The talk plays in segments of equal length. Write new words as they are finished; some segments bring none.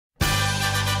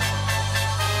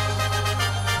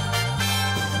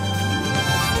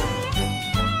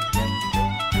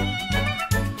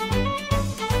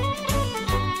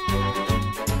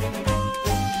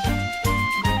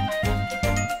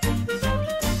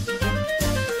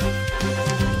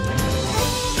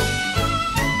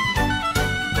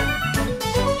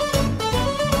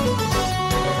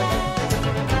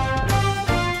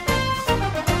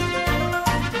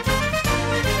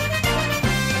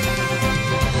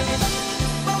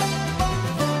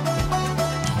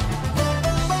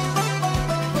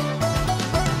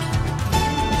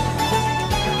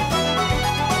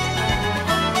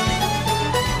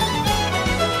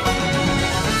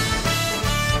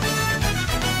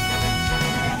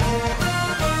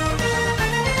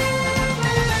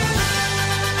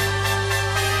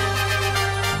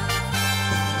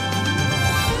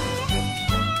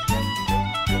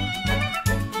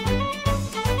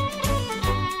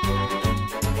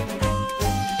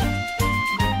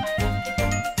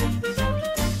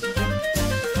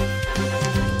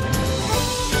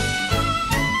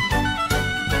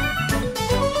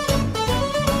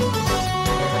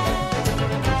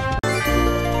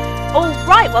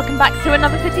Alright, welcome back to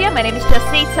another video. My name is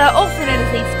JustZeta, also known as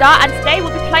ZStar, and today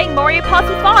we'll be playing Mario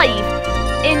Party 5.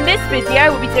 In this video,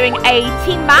 we'll be doing a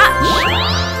team match.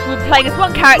 We'll be playing as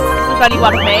one character because there's only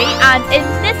one of me, and in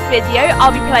this video,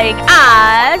 I'll be playing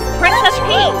as Princess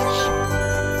Peach.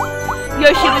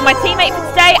 Yoshi will be my teammate for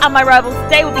today, and my rivals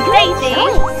today will be Daisy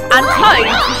and Toad.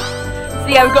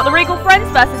 So yeah, we've got the Regal Friends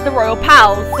versus the Royal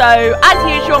Pals. So, as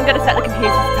usual, I'm going to set the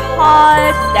computers to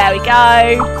hard. There we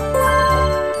go.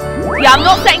 Yeah, I'm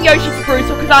not setting Yoshi to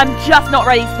brutal because I'm just not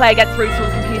ready to play against brutal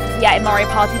computers yet in Mario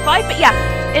Party 5. But yeah,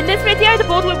 in this video, the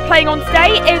board we're playing on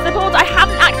today is a board I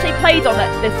haven't actually played on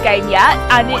this game yet,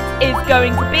 and it is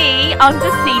going to be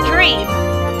Undersea Dream.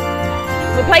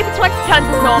 We'll play for 20 turns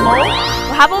as normal.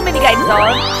 We'll have all mini-games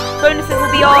on, bonuses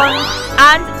will be on,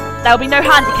 and there'll be no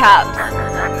handicaps.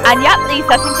 And yep, these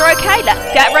settings are okay. Let's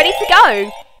get ready to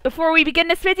go. Before we begin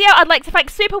this video, I'd like to thank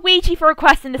Super Ouija for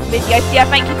requesting this video. So yeah,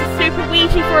 thank you to Super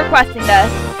Ouija for requesting this.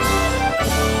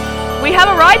 We have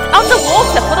arrived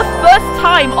underwater for the first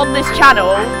time on this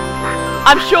channel.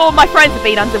 I'm sure my friends have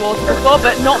been underwater before,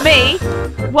 but not me.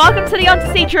 Welcome to the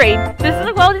Undersea Dream. This is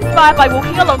a world inspired by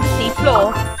walking along the sea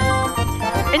floor.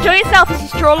 Enjoy yourself as you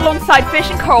stroll alongside fish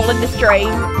and coral in this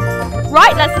dream.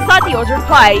 Right, let's decide the order of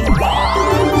play.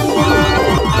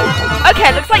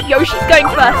 Okay, looks like Yoshi's going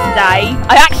first today.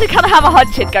 I actually kind of have a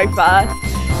hunch he'd go first.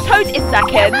 Toad is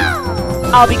second.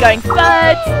 I'll be going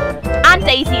third. And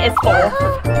Daisy is fourth.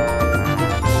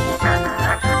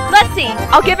 Let's see.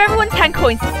 I'll give everyone 10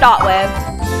 coins to start with.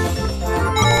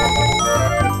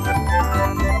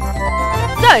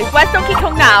 So, where's Donkey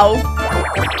Kong now?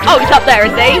 Oh, he's up there,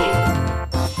 is he?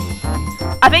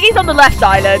 I think he's on the left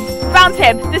island. Found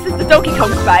him. This is the Donkey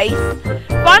Kong space.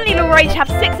 Finally, you'll arrange to have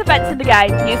 6 events in the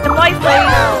game. Use them wisely.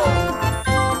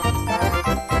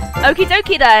 Okie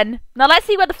dokie then. Now let's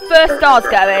see where the first star's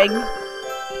going.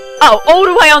 Oh, all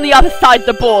the way on the other side of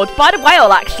the board. By the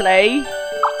whale, actually.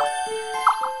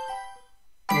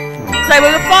 So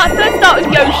we'll first start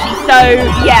with Yoshi. So,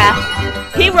 yeah.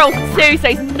 He rolls 2, so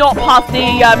he's not past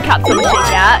the capsule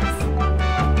machine yet.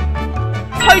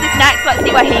 Toad is next. Let's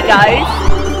see where he goes.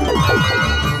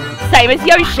 Same as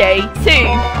Yoshi.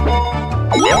 2.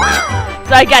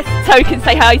 So I guess Toad can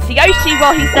say hi to Yoshi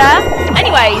while he's there.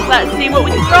 Anyways, let's see what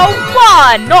we can roll.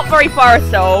 1! Not very far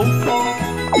at all.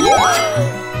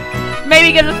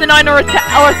 Maybe give us a 9 or a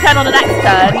 10 on the next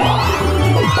turn.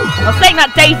 I was saying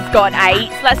that Daisy's got an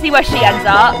 8. Let's see where she ends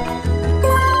up.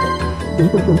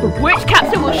 Which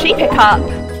capsule will she pick up?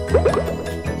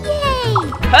 Yay!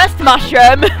 Cursed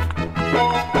Mushroom!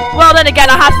 Well, then again,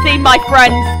 I have seen my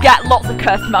friends get lots of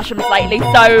cursed mushrooms lately,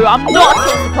 so I'm not at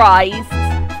all surprised.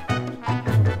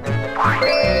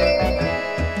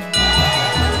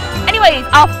 Anyways,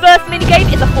 our first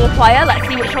minigame is a 4-player. Let's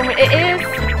see which one it is.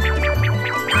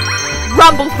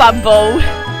 Rumble Fumble.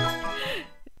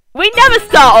 We never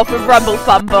start off with Rumble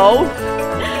Fumble.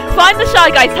 Find the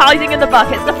Shy Guys hiding in the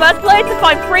buckets. The first player to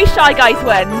find 3 Shy Guys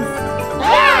wins.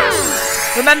 Yeah!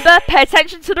 Remember, pay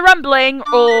attention to the rumbling,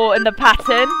 or in the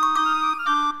pattern.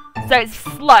 So it's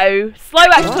slow. Slow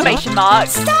exclamation mark.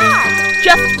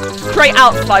 Just straight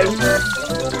out slow.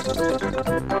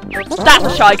 That's a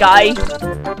Shy Guy.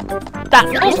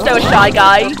 That's also a Shy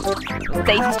Guy.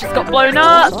 Daisy's just got blown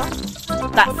up.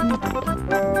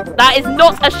 That is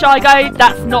not a Shy Guy.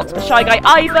 That's not a Shy Guy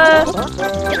either.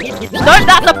 No,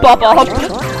 that's a Bob-Off.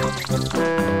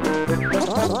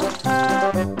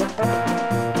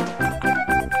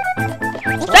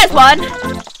 There's one.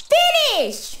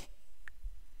 Finish.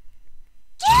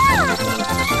 Yeah.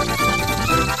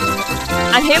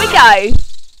 And here we go.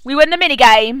 We win the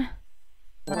minigame.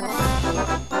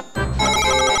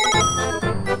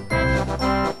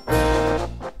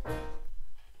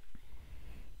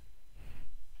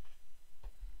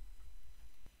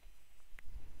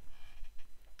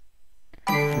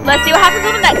 Let's see what happens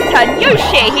on the next turn.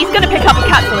 Yoshi, he's going to pick up a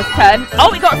capsule this turn. Oh,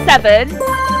 we got 7.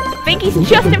 I think he's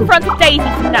just in front of Daisy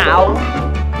for now.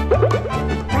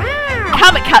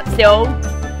 Comet capsule.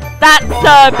 That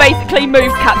basically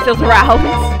moves capsules around.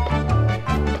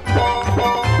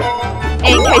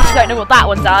 In case you don't know what that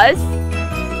one does.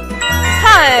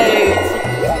 Toad.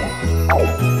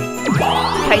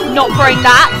 Okay, not throwing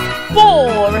that. 4.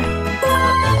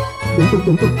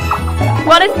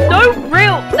 Well, there's no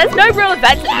real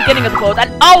events at the beginning of the board,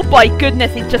 and oh my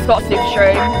goodness, he's just got a Super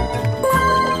Shroom.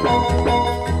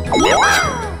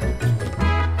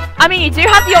 I mean, you do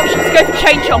have the option to go for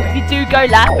Chain Chomp if you do go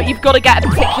left, but you've got to get a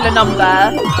particular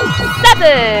number.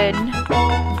 7!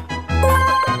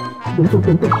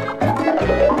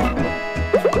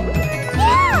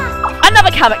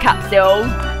 Another Comet capsule.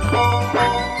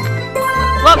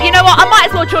 Well, you know what? I might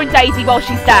as well join Daisy while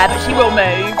she's there, but she will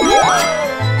move.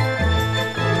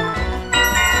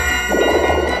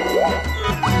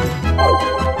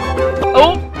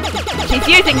 Oh, she's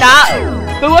using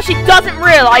that. But what she doesn't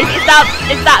realise is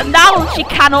that now she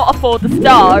cannot afford the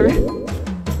star.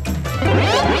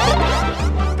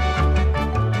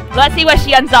 Let's see where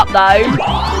she ends up though.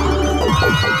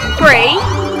 3,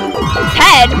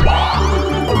 10,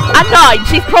 and 9.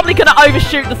 She's probably going to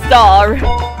overshoot the star.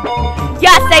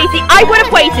 Yes, Daisy, I would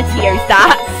have waited to use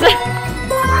that.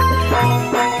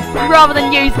 Rather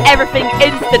than use everything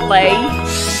instantly.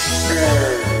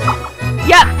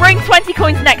 Yeah, bring 20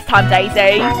 coins next time,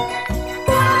 Daisy.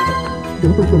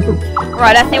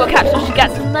 Right, let's see what capsule she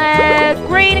gets from there.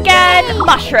 Green again,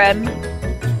 mushroom.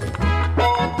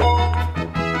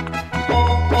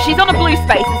 She's on a blue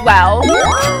space as well.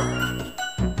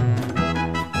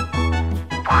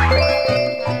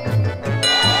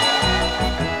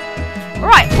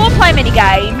 Right, 4-player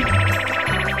minigame.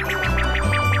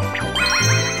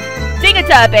 Dinger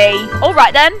Derby.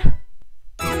 Alright then.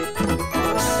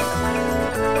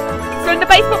 Swing the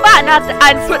baseball bat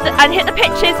and hit the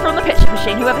pitches from the pitching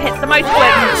machine. Whoever hits the most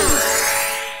wins.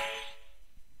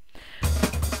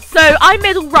 So I'm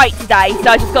middle right today, so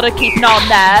I just got to keep an eye on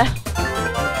there.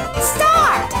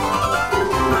 Start!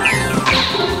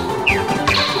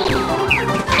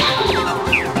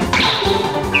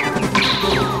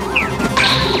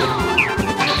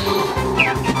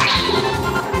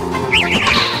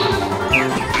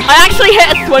 I actually hit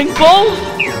a swing ball,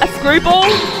 a screwball.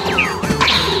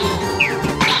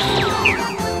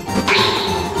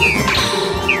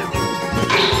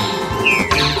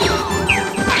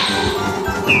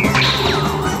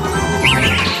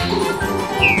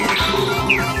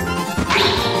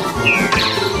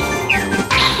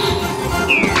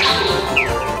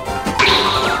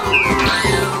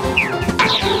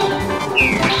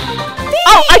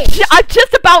 Oh, I'm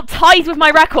just about tied with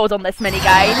my record on this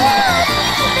minigame.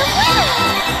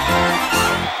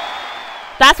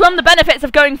 That's one of the benefits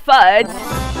of going third.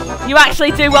 You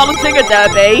actually do well on Dinger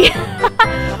Derby.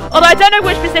 Although I don't know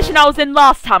which position I was in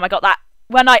last time I got that,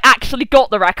 when I actually got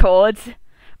the record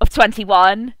of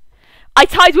 21. I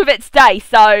tied with it today,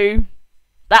 so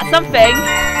that's something.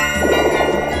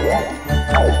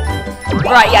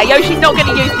 Right, yeah, Yoshi's not going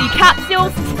to use the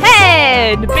capsules.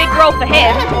 10! Big roll for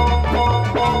him.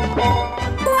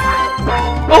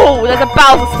 Oh, there's a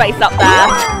Bowser space up there.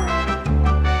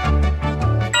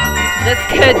 This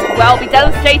could well be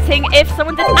devastating if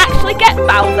someone did actually get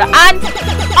Bowser. And,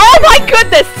 oh my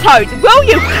goodness, Toad, will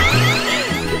you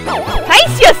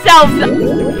pace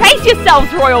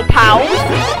yourselves, royal pals.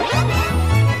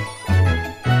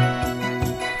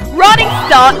 Running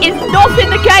Star is not in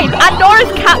the game, and nor is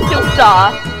Capsule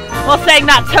Star. While saying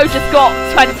that, Toad just got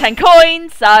 10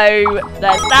 coins, so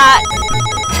there's that.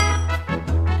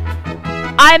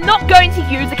 I am not going to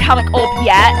use a Kamek Orb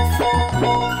yet.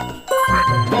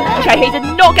 Okay, he did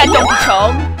not get Donkey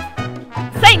Kong.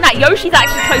 Saying that, Yoshi's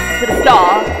actually closest to the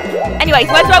star. Anyways,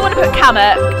 where do I want to put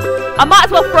Kamek? I might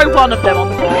as well throw one of them on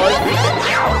the board.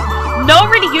 No one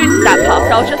really uses that part,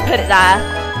 so I'll just put it there.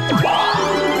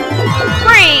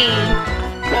 3!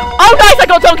 Oh, nice, I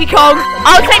got Donkey Kong!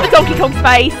 I'll take the Donkey Kong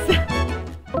space.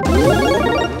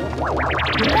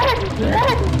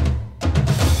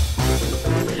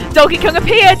 Donkey Kong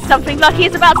appeared! Something lucky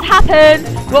is about to happen!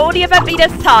 What will the event be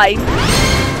this time?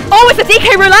 Oh, it's a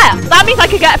DK roulette! That means I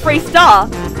could get a free star.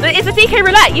 It's a DK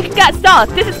roulette, you can get a star.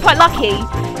 This is quite lucky.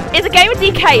 It's a game of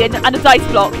DK and a dice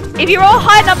block. If you're all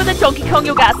higher number than Donkey Kong,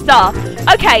 you'll get a star.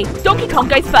 Okay, Donkey Kong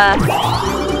goes first.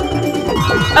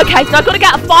 Okay, so I've got to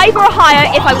get a 5 or a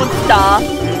higher if I want a star.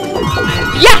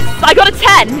 Yes! I got a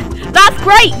 10! That's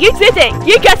great! You did it!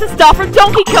 You get a star from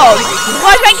Donkey Kong!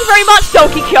 Why, thank you very much,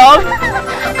 Donkey Kong!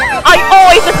 I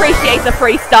always appreciate a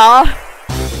free star!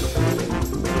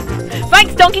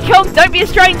 Thanks, Donkey Kong! Don't be a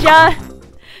stranger!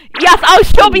 Yes, I'll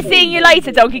sure be seeing you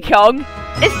later, Donkey Kong!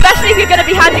 Especially if you're going to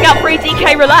be handing out free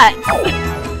DK roulettes!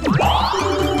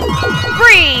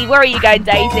 3! Where are you going,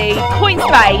 Daisy? Coin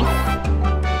space!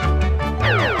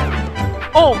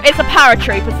 Oh, it's a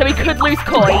paratrooper, so we could lose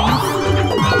coins.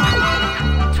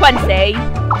 20.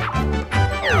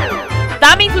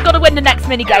 That means we've got to win the next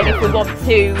minigame if we want to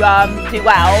do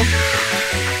well.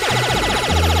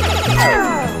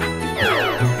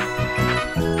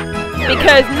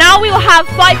 Because now we will have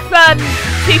 5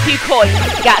 2Q coins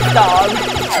to get a star.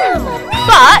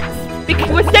 But because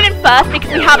we're still in first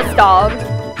because we have a star.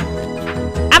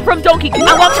 And from Donkey Kong,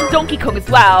 and one from Donkey Kong as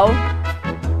well.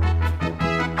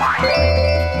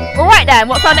 Alright then,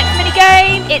 what's our next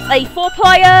minigame? It's a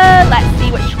 4-player. Let's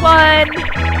see which one.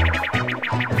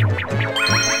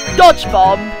 dodge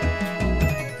bomb.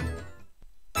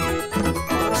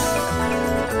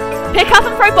 Pick up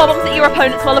and throw bombs at your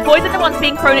opponents while avoiding the ones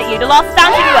being thrown at you. The last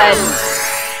standing wins.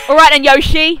 Alright then,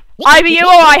 Yoshi. Either you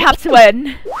or I have to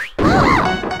win.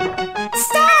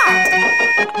 Start!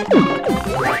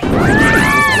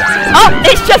 Oh,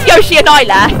 it's just Yoshi and I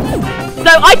left. So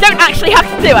I don't actually have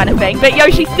to do anything, but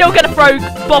Yoshi's still going to throw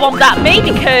bombs at me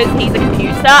because he's a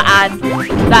computer and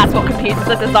that's what computers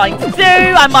are designed to do.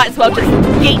 I might as well just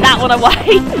yeet that one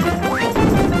away.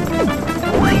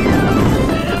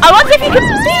 I wonder if you can...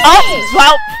 Oh,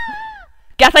 well,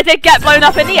 guess I did get blown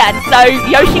up in the end, so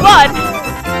Yoshi won.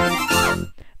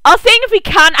 I was seeing if we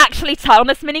can actually tell on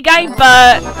this minigame,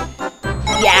 but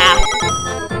yeah.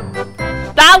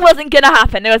 That wasn't going to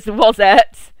happen, was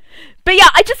it? But yeah,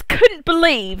 I just couldn't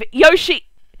believe Yoshi,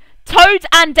 Toad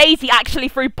and Daisy actually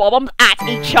threw bombs at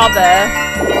each other.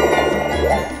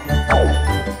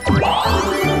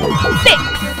 6.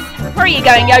 Where are you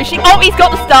going, Yoshi? Oh, he's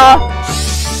got the star.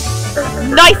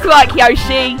 Nice work,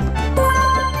 Yoshi.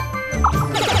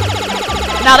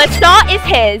 Now the star is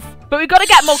his, but we've got to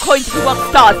get more coins if we want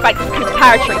stars, thanks to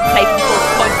Comparatory for taking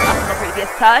 4 points from us in the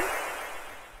previous turn.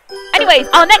 Anyways,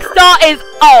 our next star is...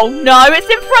 Oh no, it's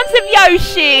in front of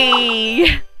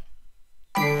Yoshi!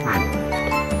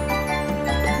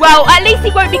 Well, at least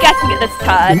he won't be getting it this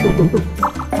turn.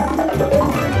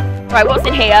 Right, what's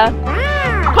in here?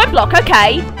 Coin block,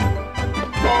 okay.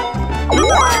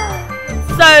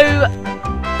 So,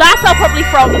 that's I'll probably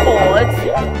throw on the board.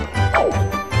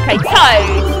 Okay, Toad.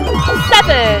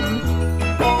 7.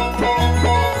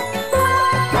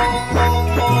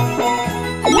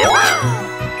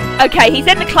 Okay, he's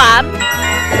in the clam.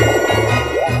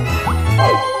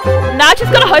 Now I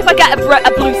just gotta hope I get a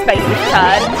blue space this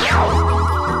turn.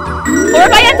 Or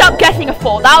if I end up getting a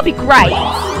 4, that would be great.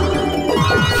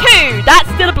 2, that's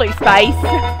still a blue space.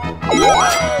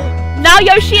 Now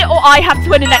Yoshi or I have to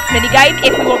win the next minigame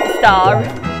if we want the star.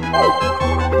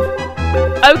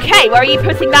 Okay, where are you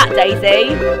putting that,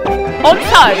 Daisy? On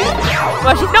Toad.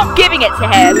 Well, she's not giving it to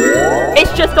him. It's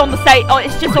just on the same. Oh,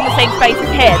 it's just on the same space as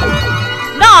him.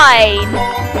 9.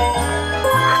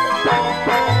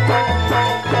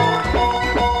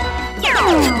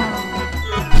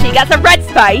 She gets a red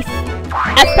space.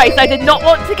 A space I did not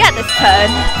want to get this turn.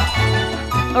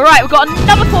 Alright, we've got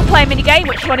another 4-player minigame.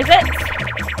 Which one is it?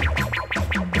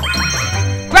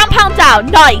 Ground pound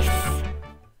down. Nice.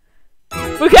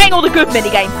 We're getting all the good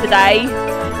minigames today.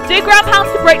 Do ground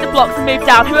pounds to break the blocks and move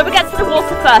down. Whoever gets to the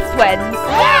water first wins.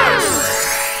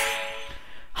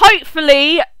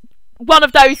 Hopefully...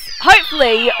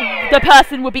 Hopefully, the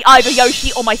person will be either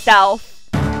Yoshi or myself.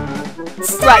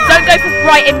 Right, don't go for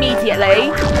right immediately.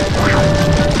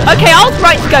 Okay, I was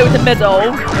right to go with the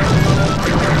middle.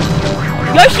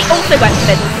 Yoshi also went for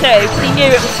middle too, because he knew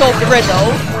it would solve the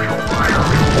riddle.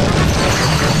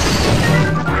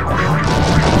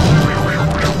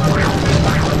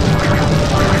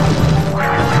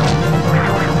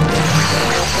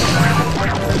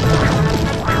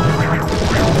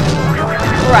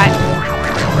 Right.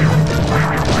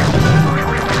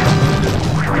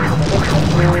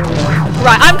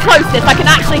 Right, I'm closest. I can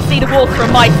actually see the water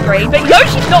on my screen, but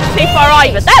Yoshi's not too far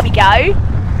either. There we go.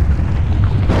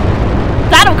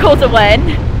 That'll cause a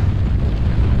win.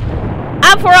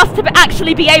 And for us to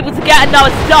actually be able to get another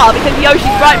star because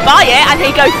Yoshi's right by it and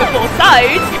he goes for 4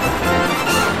 toads.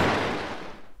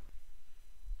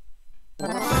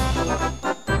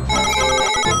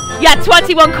 Yeah,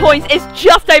 21 coins is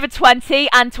just over 20,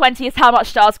 and 20 is how much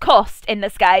stars cost in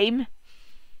this game.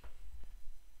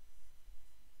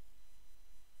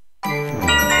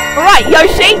 Alright,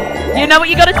 Yoshi, you know what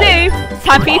you gotta do.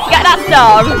 Time for you to get that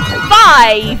star.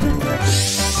 5!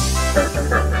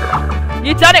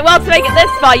 You've done it well to make it this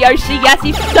far, Yoshi. Yes,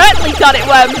 you've certainly done it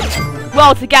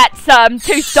well to get 2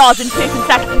 stars in 2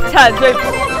 consecutive turns with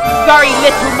very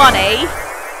little money.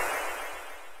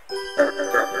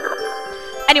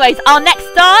 Anyways, our next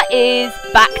star is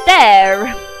back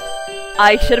there.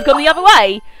 I should have gone the other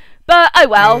way. But, oh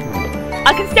well.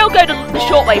 I can still go the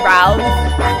short way round.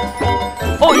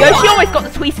 Oh, Yoshi almost got the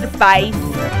twister space.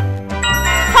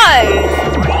 Toad.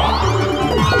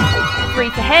 3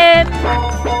 for him.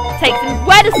 Takes him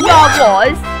where the star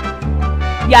was.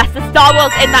 Yes, the star was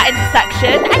in that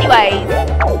intersection. Anyways,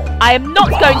 I am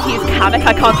not going to use Kamek.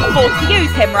 I can't afford to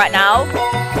use him right now.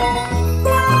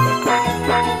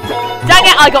 Dang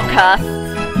it, I got cursed.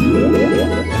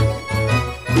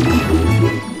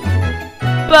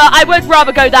 But I would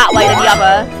rather go that way than the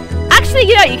other. Actually,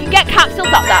 you know, you can get capsules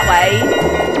up that way.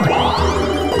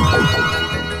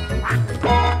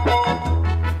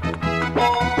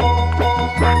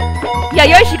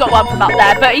 Yeah, Yoshi got one from up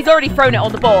there, but he's already thrown it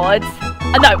on the board.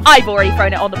 No, I've already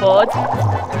thrown it on the board.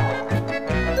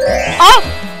 Oh!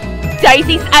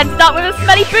 Daisy's ended up with a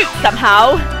smelly boot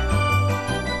somehow.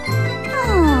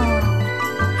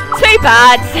 Too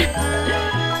bad.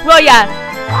 Well, yeah.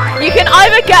 You can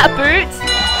either get a boot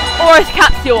or a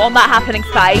capsule on that happening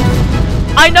space.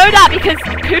 I know that because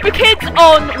Koopa Kids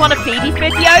on one of Phoebe's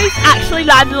videos actually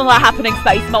landed on that happening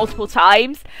space multiple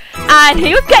times. And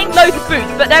he was getting loads of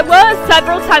boots, but there were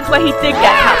several times where he did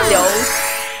get capsules.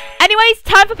 Anyways,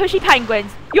 time for Pushy Penguins.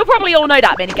 You'll probably all know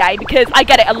that minigame because I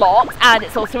get it a lot and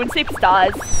it's also in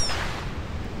Superstars.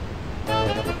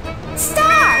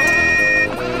 Start!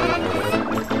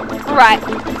 Right.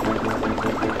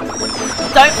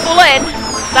 Don't fall in.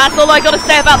 That's all I gotta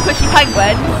say about Pushy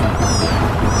Penguins.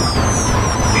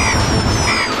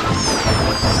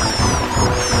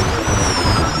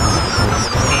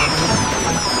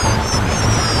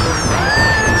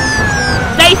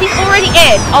 Daisy's already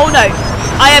in. Oh no.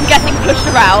 I am getting pushed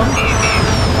around.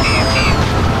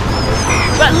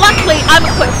 But luckily, I'm a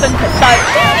quick thinker, so...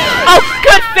 Oh,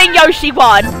 good thing Yoshi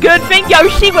won. Good thing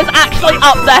Yoshi was actually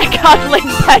up there cuddling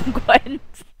penguins.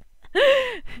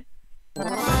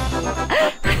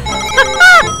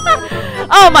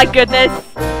 Oh my goodness.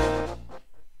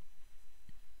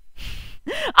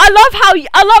 I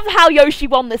love how Yoshi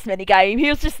won this minigame. He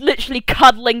was just literally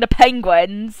cuddling the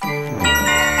penguins.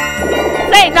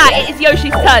 Saying that, it is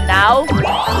Yoshi's turn now.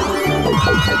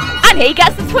 And he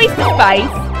gets the twister space.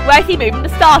 Where's he moving the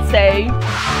star to?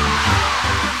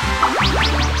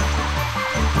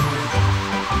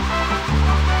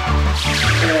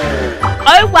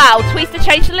 Oh wow, Twister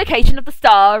changed the location of the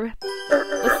star.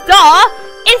 The star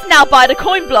is now by the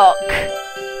coin block.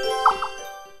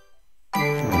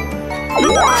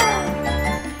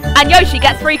 And Yoshi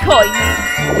gets 3 coins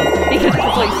because it's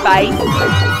a blue space.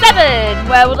 7!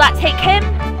 Where will that take him?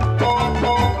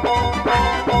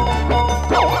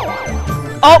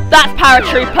 Oh, that's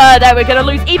Paratrooper. There, we're going to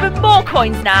lose even more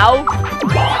coins now.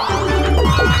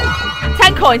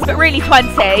 10 coins, but really 20.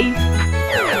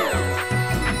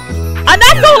 And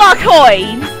that's all our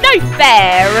coins! No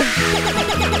fair!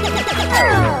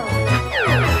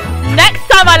 Next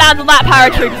time I land on that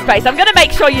Paratrooper space, I'm going to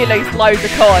make sure you lose loads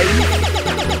of coins.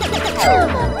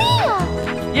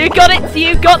 You got it? So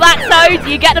you got that, so? Do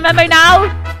you get the memo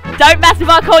now? Don't mess with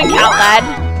our coin count then.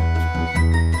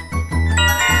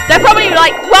 They're probably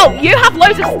like, well, you have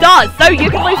loads of stars, so you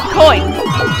can lose the coins.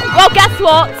 Well, guess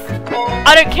what?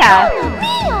 I don't care.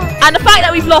 And the fact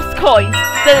that we've lost coins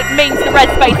means the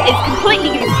red space is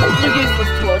completely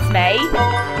useless towards me.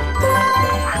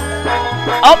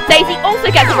 Oh, Daisy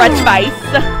also gets a red space.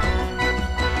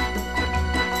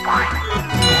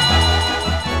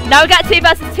 Now we got 2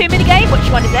 versus 2 minigame.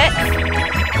 Which one is it?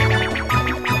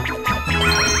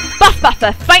 Bus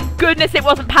Buffer. Thank goodness it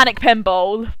wasn't Panic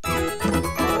Pinball.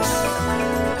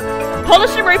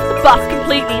 Polish the roof of the bus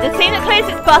completely. The team that clears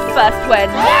its bus first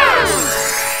wins.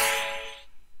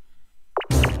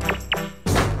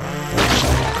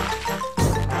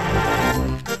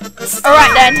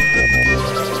 Alright then.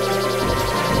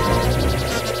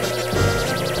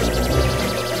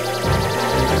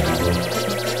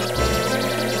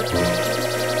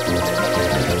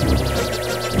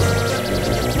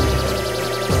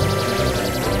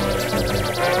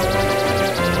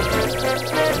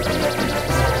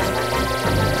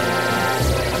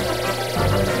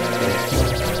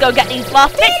 Go get these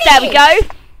last bits. There we go.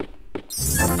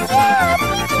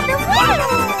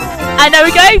 And there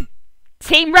we go.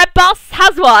 Team Red Bus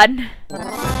has won.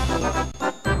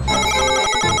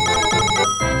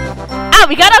 And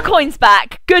we get our coins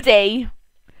back. Goody.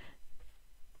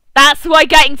 That's why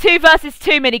getting 2 versus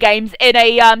 2 minigames in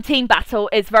a team battle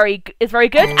is very good.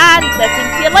 And there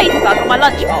seems to be a ladybug on my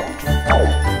lunchbox.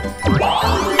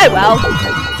 Oh well.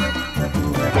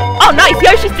 Oh nice,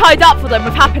 Yoshi's tied up for them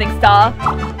with Happening Star.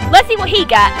 Let's see what he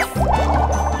gets.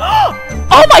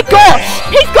 Oh my gosh!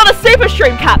 He's got a Super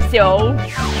Stream capsule!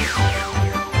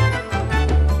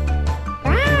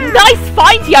 Nice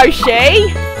find,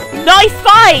 Yoshi! Nice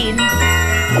find!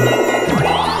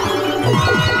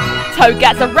 Toad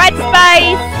gets a red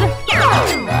space.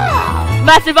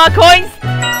 Mess with our coins.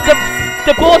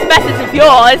 The board messes with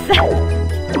yours.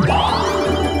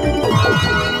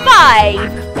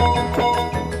 5.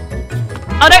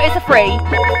 Oh no, it's a 3.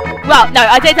 Well, no,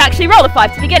 I did actually roll a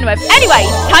 5 to begin with. Anyway,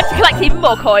 time to collect even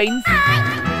more coins.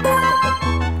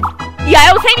 Yeah,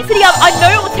 it will take me to the other... I know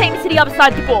it will take me to the other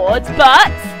side of the board, but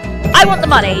I want the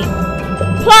money.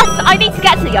 Plus, I need to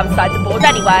get to the other side of the board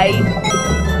anyway.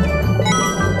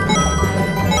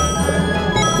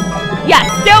 Yeah,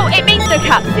 still, it means no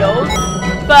capsules,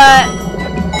 but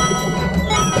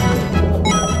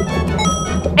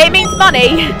It means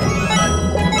money.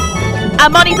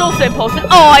 And money's also important.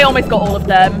 Oh, I almost got all of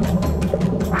them.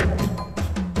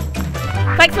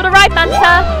 Thanks for the ride,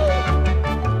 Manta.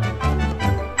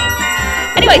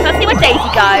 Anyways, let's see where Daisy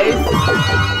goes.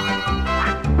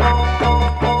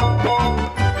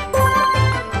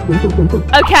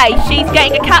 Okay, she's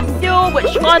getting a capsule.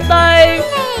 Which one, though?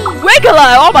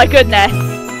 Wiggler! Oh, my goodness.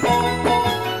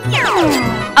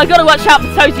 I've got to watch out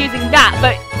for Toads using that,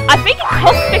 but I think it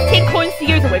costs 15 coins to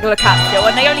use a Wiggler capsule,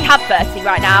 and they only have 30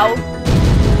 right now.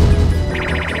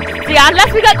 So yeah,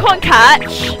 unless we get Coin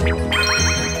Catch,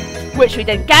 which we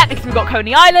didn't get because we got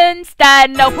Coney Island,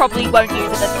 then they'll probably won't use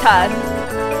it this turn.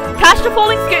 Catch the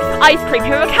falling scoops of ice cream.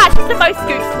 Whoever catches the most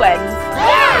scoops wins.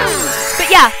 But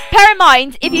yeah, bear in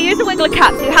mind, if you use a Wiggler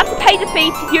capsule, you have to pay the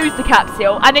fee to use the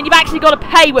capsule, and then you've actually got to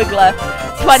pay Wiggler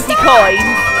 20 coins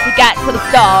to get to the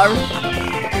star.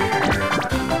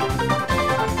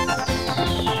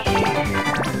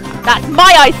 That's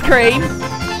my ice cream.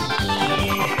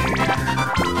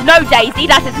 No, Daisy,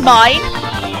 that is mine.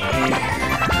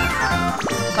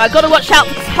 I've got to watch out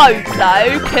for Toad,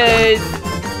 though, because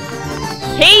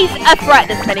he's a threat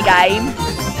this minigame.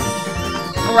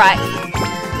 Right.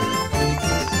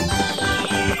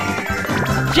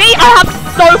 Gee, I have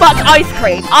so much ice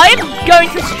cream. I am going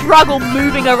to struggle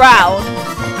moving around.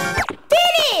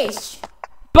 Finish!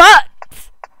 But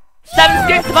 7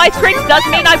 scoops of ice cream does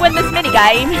mean I win this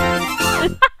minigame.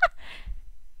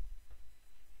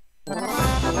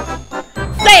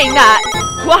 Saying that,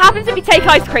 what happens if you take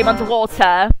ice cream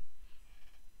underwater?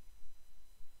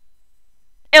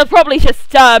 It'll probably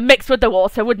just mix with the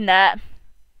water, wouldn't it?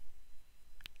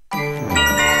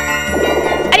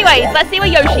 Anyways, let's see where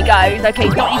Yoshi goes. Okay,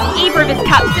 he's not using either of his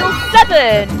capsules.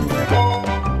 7!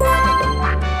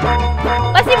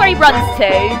 Let's see where he runs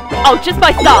to. Oh, just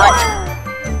by start.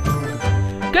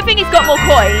 Good thing he's got more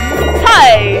coins.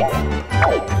 Toad!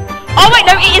 Oh wait,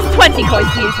 no, it is 20 coins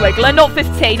to use Wiggler, not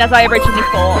 15 as I originally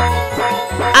thought.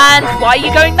 And why are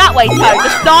you going that way, Toad? The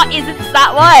start isn't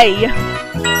that way.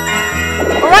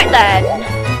 Alright then.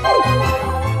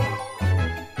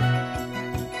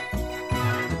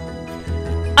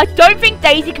 I don't think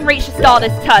Daisy can reach the star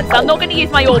this turn, so I'm not going to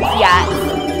use my orbs yet. 9!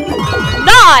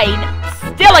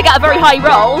 Still, I get a very high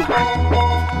roll.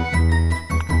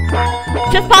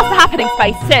 Just past the happening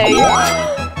space, too.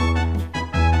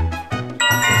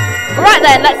 Alright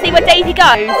then, let's see where Daisy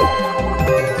goes.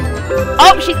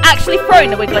 Oh, she's actually throwing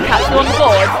the Wiggler capsule on the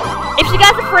board. If she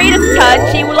gets a 3 this turn,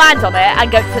 she will land on it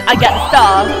and get the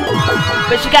star.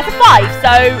 But she gets a 5,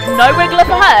 so no Wiggler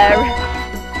for her.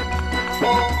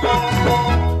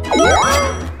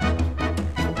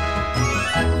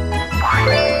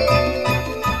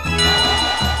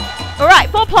 Alright,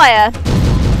 4-player.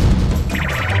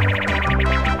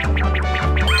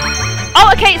 Oh,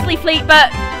 okay, it's Leaf Fleet,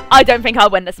 but I don't think I'll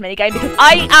win this minigame because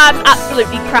I am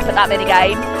absolutely crap at that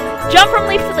minigame. Jump from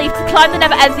leaf to leaf to climb the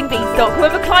never-ending beanstalk.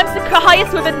 Whoever climbs the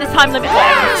highest within the time limit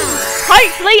wins.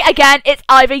 Hopefully, again, it's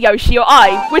either Yoshi or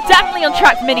I. We're definitely on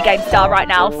track for minigame star right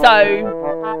now, so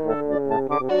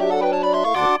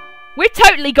we've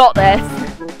totally got this.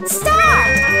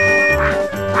 Start!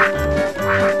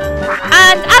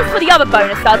 And as for the other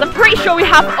bonus stars, I'm pretty sure we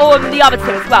have on the other 2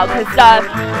 as well, because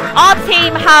our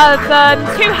team have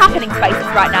 2 happening spaces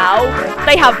right now.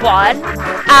 They have 1,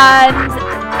 and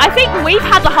I think we've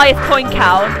had the highest coin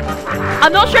count.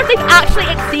 I'm not sure if they've actually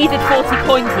exceeded 40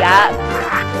 coins yet.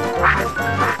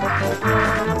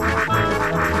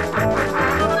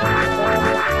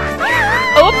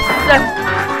 Oops.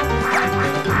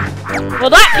 Well,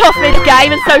 that cost me the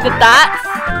game, and so did that.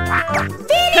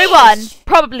 Who won?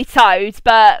 Probably Toad,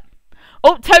 but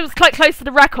oh, Toad was quite close to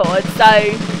the record, so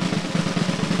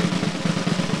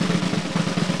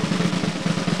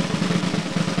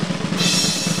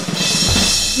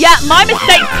yeah, my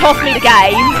mistake cost me the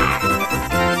game.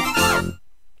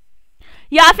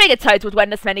 Yeah, I figured Toad would win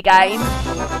this minigame.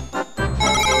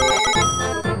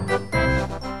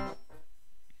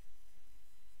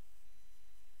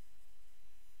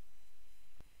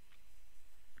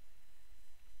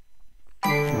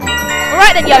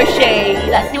 Alright then, Yoshi.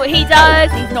 Let's see what he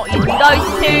does. He's not using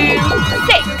those 2.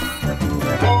 6.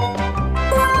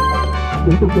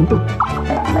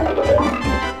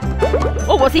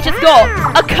 Oh, what's he just got?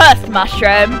 A cursed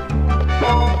mushroom.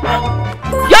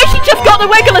 Yoshi just got the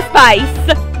Wiggler space!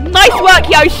 Nice work,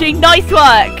 Yoshi, nice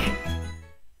work!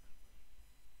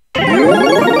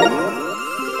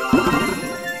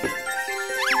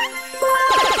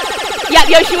 Yep,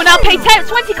 Yoshi will now pay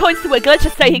 20 coins to Wiggler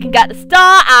just so he can get the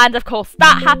star, and of course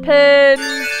that happens.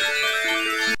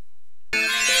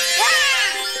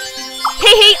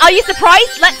 Hee hee, are you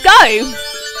surprised? Let's go!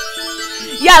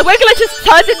 Yeah, Wiggler just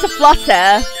turns into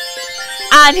Flutter.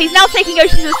 And he's now taking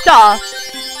Yoshi to the star.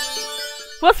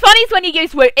 What's funny is when you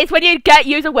use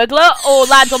use a Wiggler or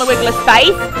land on a Wiggler's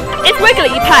face. It's Wiggler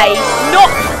you pay, not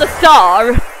the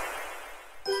star.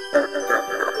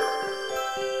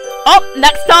 Oh,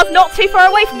 next star's not too far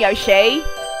away from Yoshi.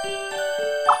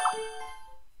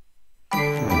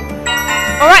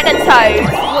 Alright then, Toad.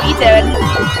 What are you doing?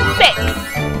 6.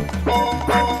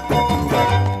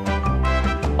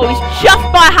 Oh, he's just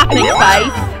by a happening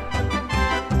space.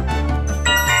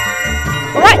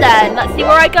 Alright then, let's see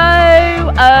where I go.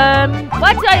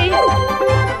 Where did I...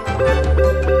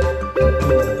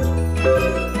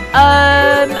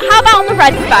 how about on the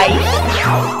red space?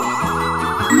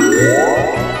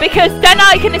 Because then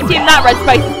I can assume that red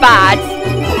space is bad.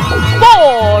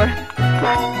 4!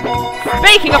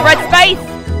 Speaking of red space,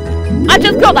 I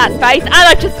just got that space and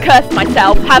I just cursed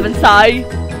myself, haven't I?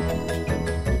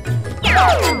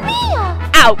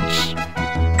 Ouch!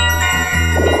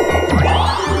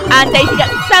 And Daisy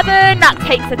gets a 7, that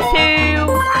takes a 2.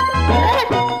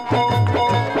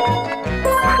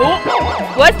 Oh,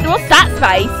 what's that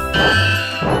space?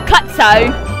 Klepto.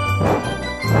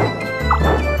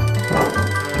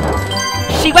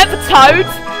 She went for Toad?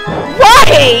 Why?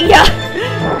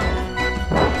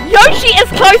 Yoshi is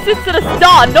closest to the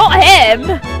star, not him!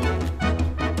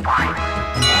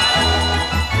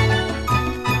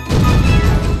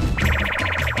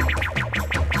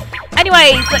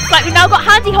 Anyways, looks like we've now got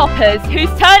handy hoppers. Who's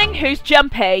turning, who's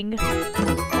jumping?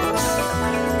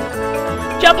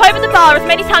 Jump over the bar as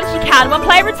many times as you can. One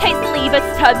player rotates the lever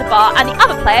to turn the bar, and the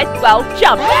other player, well,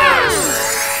 jumps.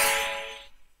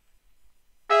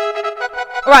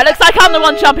 Alright, looks like I'm the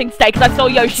one jumping today because I saw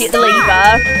Yoshi at the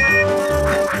lever.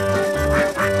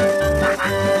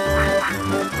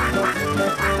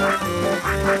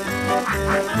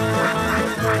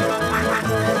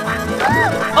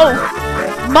 Oh,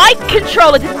 my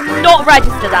controller did not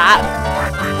register that.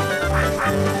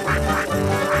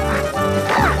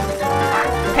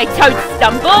 Okay, Toad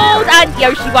stumbled, and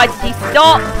Yoshi, why did he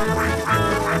stop?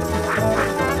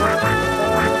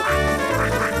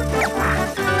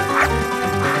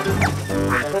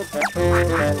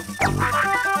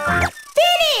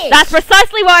 Finish! That's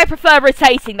precisely why I prefer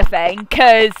rotating the thing,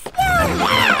 because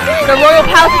the Royal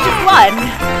Pals have just won.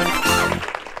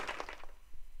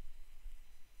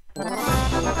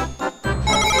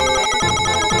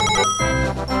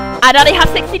 And I only have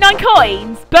 69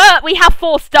 coins, but we have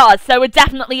 4 stars, so we're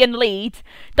definitely in the lead.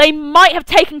 They might have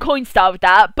taken Coin Star with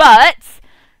that, but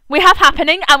we have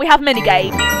Happening and we have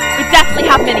Minigame. We definitely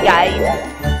have Minigame.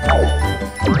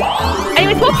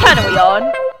 Anyways, what turn are we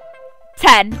on?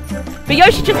 10. But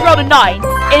Yoshi just rolled a 9.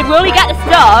 Will he get the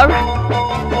star?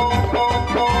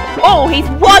 Oh, he's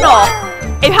 1 off.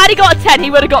 If had he got a 10, he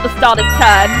would have got the star this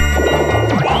turn.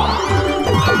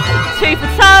 2 for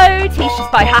Toad, he's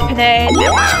just by Happening.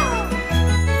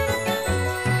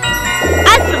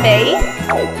 As for me,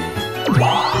 1.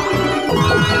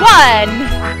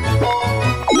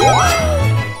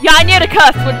 Yeah, I knew the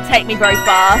curse wouldn't take me very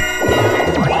far.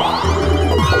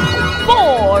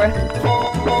 4.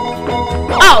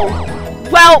 Oh,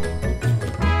 well,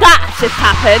 that just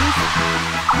happened.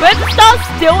 When the star's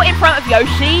still in front of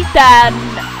Yoshi, then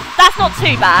that's not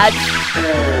too bad.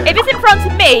 If it's in front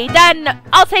of me, then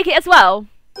I'll take it as well.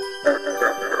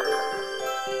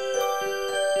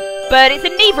 But it's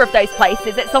in neither of those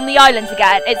places. It's on the island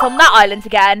again. It's on that island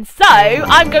again. So,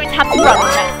 I'm going to have to run the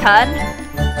next turn.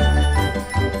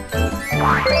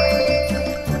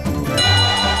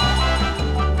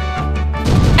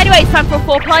 Anyway, it's time for a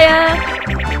 4-player.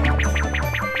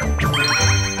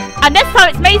 And this time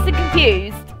it's Mazed and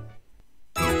Confused.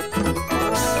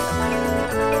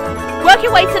 Work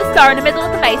your way to the star in the middle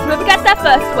of the maze. Whoever gets there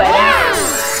first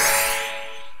wins.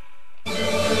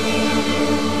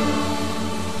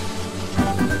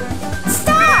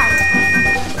 Start!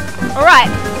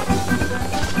 Alright.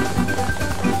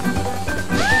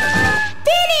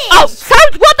 Finish! Oh,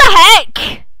 Toad, what the heck?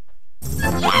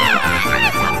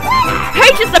 Who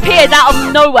just appeared out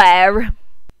of nowhere?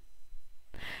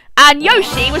 And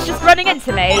Yoshi was just running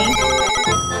into me.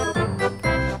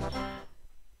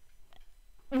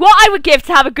 What I would give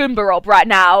to have a Goomba Rob right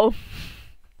now.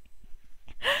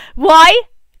 Why?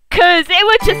 Because it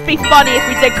would just be funny if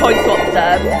we did coin swap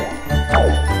them.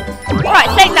 Right,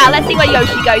 saying that, let's see where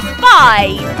Yoshi goes.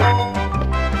 5!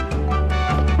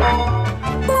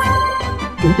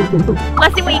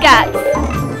 Let's see what he gets.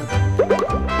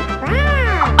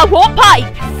 A warp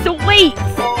pipe! Sweet!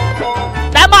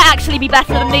 That might actually be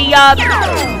better than the,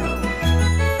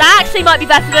 That actually might be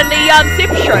better than the,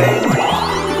 Super Shroom.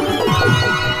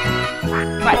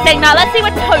 Right, so now let's see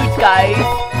where Toad goes.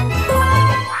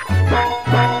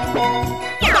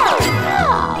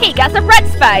 He gets a red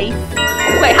space.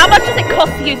 Wait, how much does it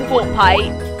cost to use a warp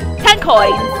pipe? 10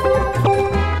 coins.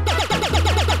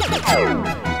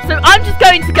 So I'm just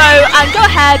going to go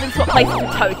ahead and swap places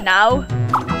with Toad now.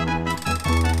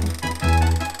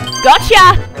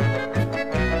 Gotcha!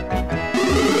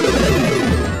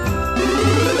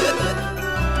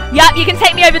 Yep, you can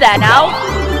take me over there now.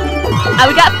 And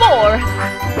we get 4.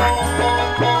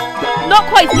 Not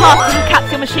quite past the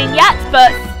capsule machine yet,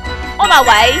 but on our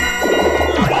way.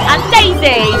 And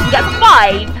Daisy, she gets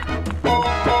 5.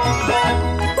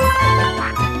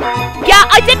 Yeah,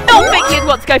 I did not think you'd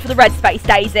want to go for the red space,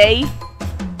 Daisy.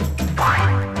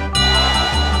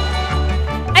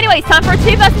 Anyway, it's time for a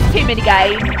 2 versus 2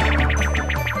 minigame.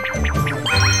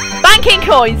 Banking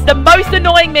coins, the most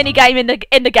annoying minigame in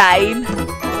the game.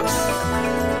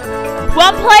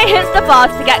 One player hits the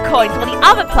bars to get coins while the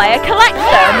other player collects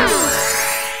them.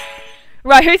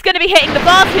 Right, who's going to be hitting the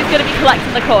bars? Who's going to be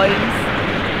collecting the coins?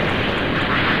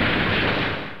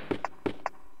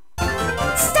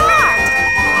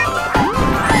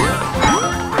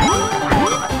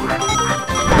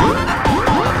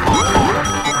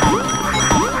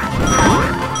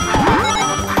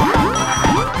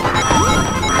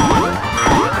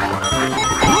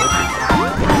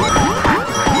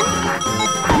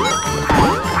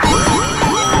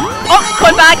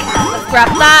 Coin bag. Let's grab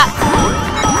that.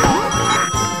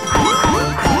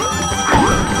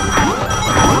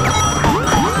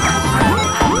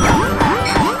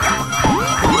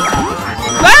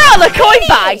 Where are the coin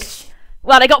bags?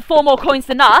 Well, they got 4 more coins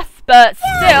than us, but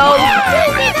still.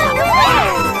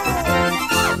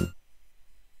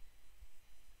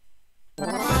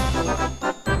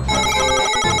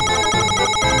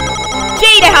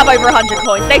 Gee, they have over 100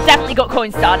 coins. They've definitely got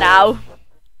Coin Star now.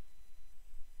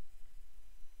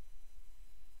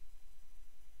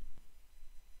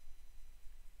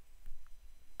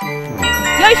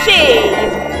 Yoshi!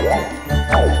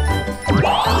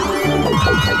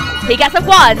 He gets a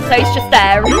 1, so he's just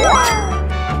there.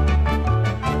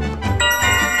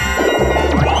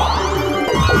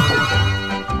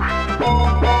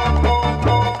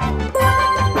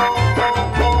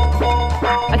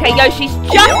 Okay, Yoshi's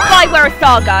just by where a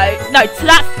star goes. No, so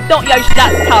that's not Yoshi,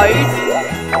 that's Toad.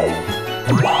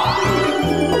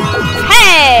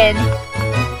 10!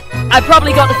 I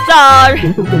probably got the star.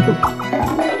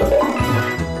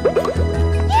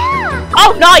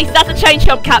 Oh, nice! That's a change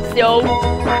jump capsule.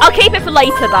 I'll keep it for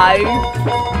later, though.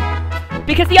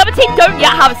 Because the other team don't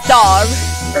yet have a star.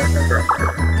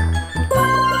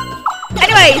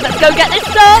 Anyways, let's go get this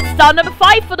star. Star number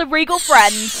 5 for the Regal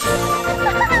Friends.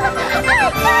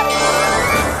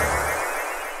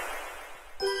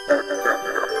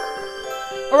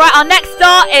 Alright, our next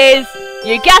star is,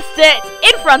 you guessed it,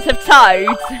 in front of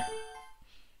Toad.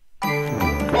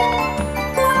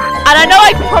 And I know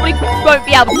I probably won't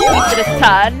be able to squeeze for this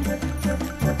turn.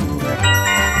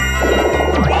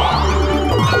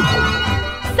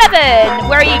 7!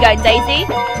 Where are you going, Daisy?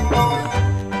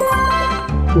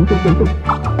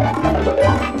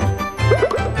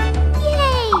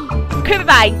 Yay! Cooper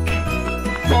Bank.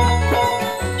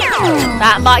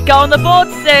 That might go on the board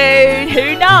soon.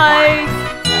 Who knows?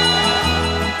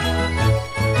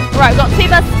 Right, we've got 2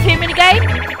 versus 2 minigame.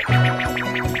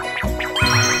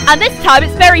 And this time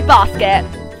it's Berry Basket.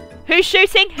 Who's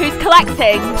shooting? Who's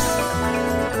collecting?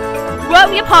 Work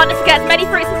with your partner to get as many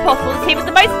fruits as possible. The team with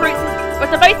the most fruits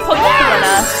with the most points is the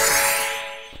winner.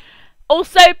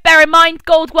 Also, bear in mind,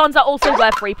 gold ones are also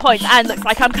worth 3 points. And looks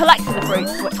like I'm collecting the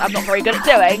fruits, which I'm not very good at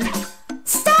doing.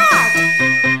 Start!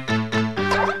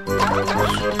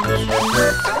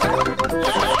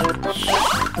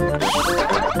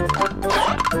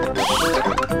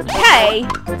 Okay.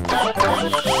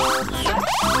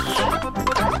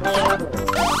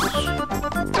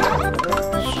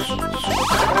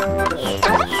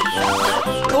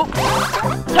 Oh,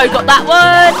 Toad got that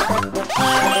one.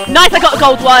 Nice, I got a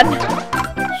gold one.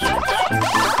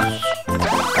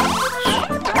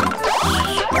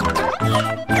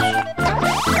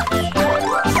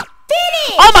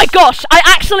 Finish! Oh my gosh, I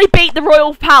actually beat the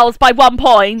Royal Pals by 1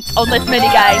 point on this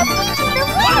minigame.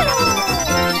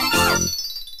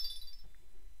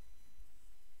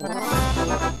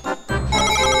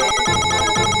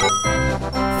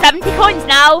 70 coins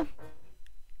now.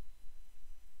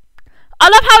 I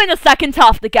love how in the second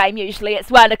half of the game, usually, it's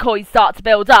where the coins start to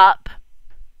build up.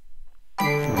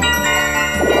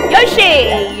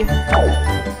 Yoshi!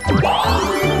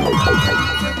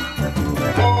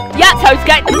 Yeah, Toad's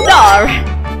getting the star.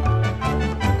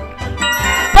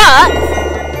 But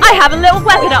I have a little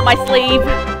weapon up my sleeve.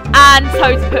 And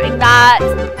Toad's putting that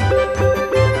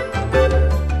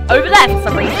over there for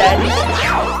some reason.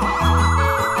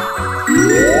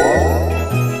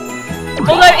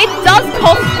 Although it does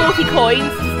cost 40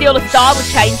 coins to steal a star with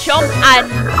Chain Chomp, and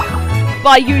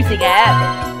by using it,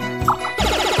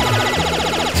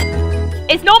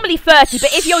 it's normally 30,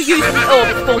 but if you're using the orb,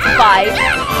 it's 45.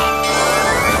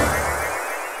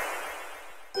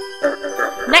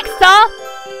 Next star,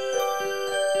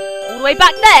 all the way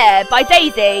back there, by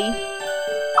Daisy.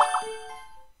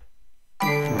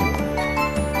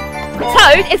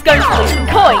 Toad is going to lose some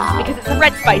coins, because it's a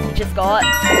red space we just got.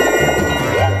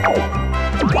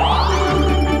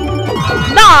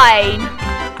 9!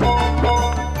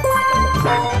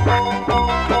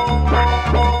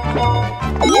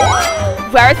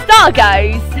 Where a star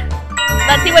goes.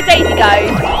 Let's see where Daisy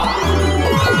goes.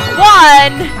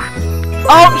 1!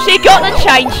 Oh, she got the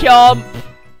Chain Chomp.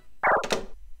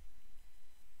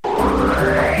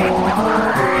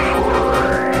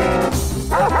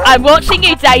 I'm watching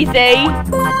you, Daisy.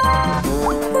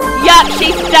 Yep,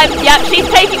 she's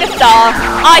taking a star.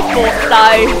 I thought so.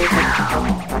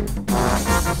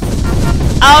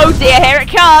 Oh dear, here it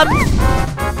comes.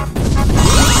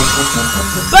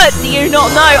 But do you not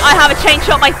know I have a Chain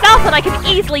Chomp myself and I can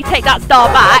easily take that star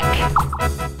back?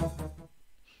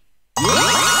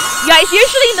 Yeah, it's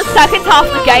usually in the second half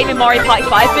of the game in Mario Party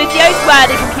 5 videos where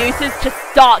the computers just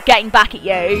start getting back at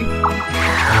you.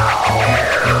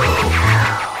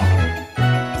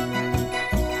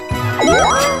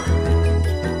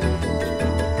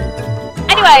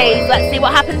 Anyways, let's see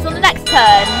what happens on the next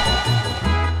turn.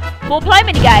 4-player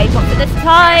minigame. What's it this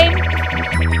time?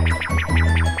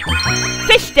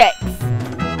 Fish sticks.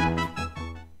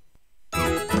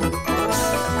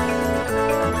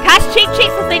 Cash cheap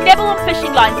cheats as they nibble on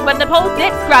fishing lines. When the pole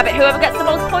dips, grab it. Whoever gets the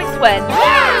most points wins.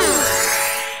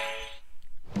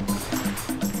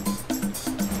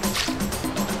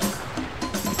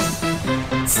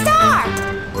 Start!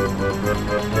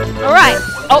 Alright.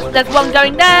 Oh, there's one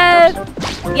going there.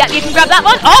 Yep, you can grab that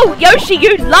one. Oh, Yoshi,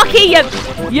 you lucky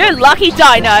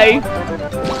dino.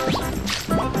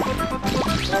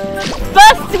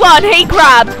 First one he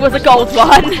grabbed was a gold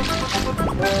one.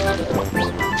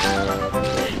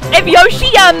 If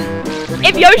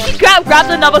Yoshi grabbed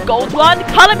another gold one,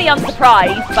 colour me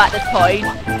unsurprised at this point.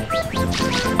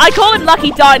 I call him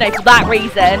Lucky Dino for that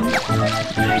reason.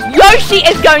 Yoshi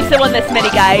is going to win this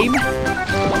minigame.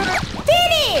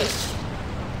 Finish!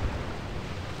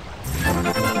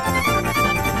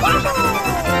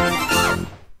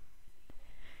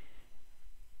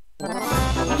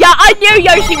 Yeah, I knew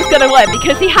Yoshi was gonna win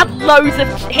because he had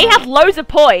loads of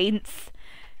points.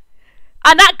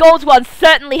 And that gold one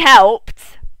certainly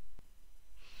helped.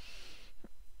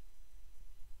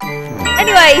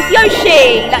 Anyways,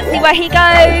 Yoshi, let's see where he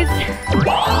goes.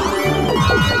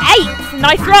 8,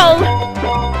 nice roll.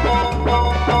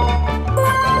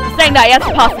 Saying that he has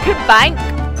to pass the Koopa Bank.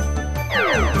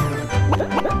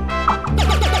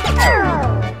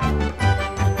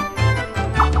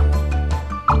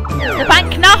 The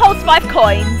bank now holds 5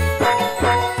 coins.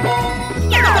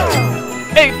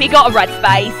 Oof, he got a red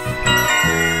space.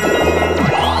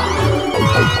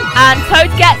 And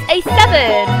Toad gets a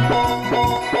 7.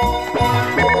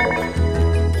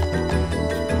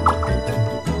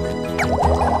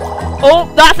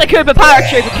 Oh, that's a Koopa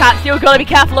Paratrooper catch. You've got to be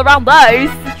careful around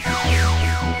those.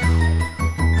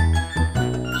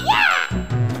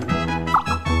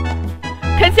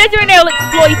 Considering they were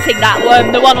exploiting that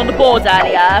one, the one on the board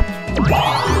earlier.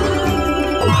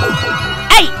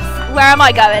 8! Where am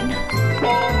I going?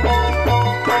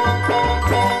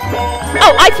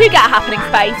 Oh, I too get a happening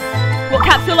space. What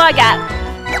capsule do I get?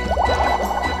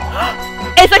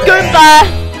 It's a Goomba!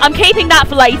 I'm keeping that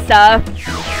for later.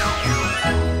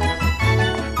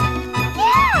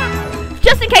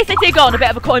 Just in case they do go on a bit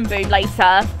of a coin boom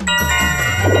later.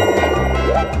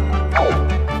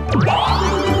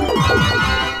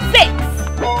 6!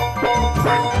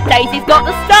 Daisy's got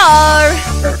the star!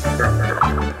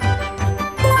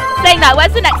 Saying that,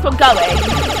 where's the next one going?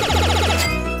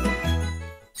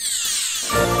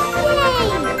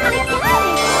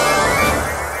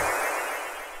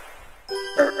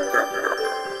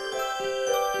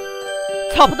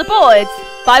 Top of the board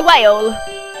by Whale.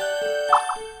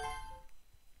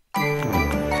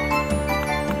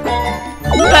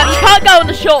 But you can't go on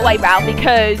the short way round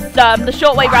because the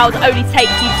short way round only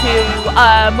takes you to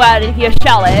where your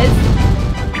shell is.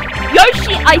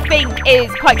 Yoshi, I think,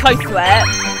 is quite close to it.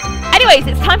 Anyways,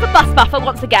 it's time for Bus Buffer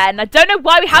once again. I don't know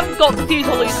why we haven't got Fuse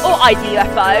or Lose or ID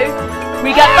UFO.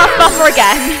 We get Bus Buffer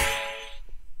again.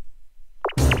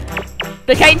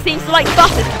 The game seems to like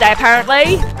buses today,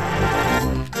 apparently.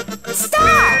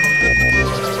 Start!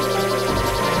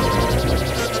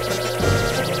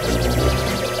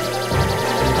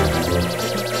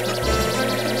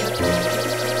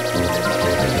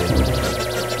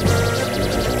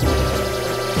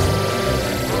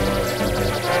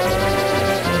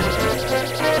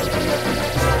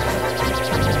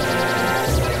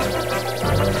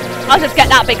 I'll just get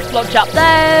that big splodge up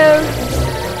there.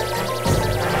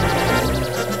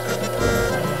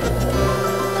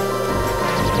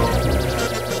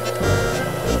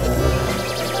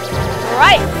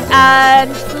 Right,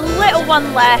 and little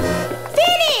one left.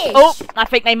 Finish! Oh, I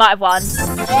think they might have won.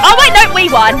 Oh wait, no, we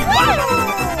won.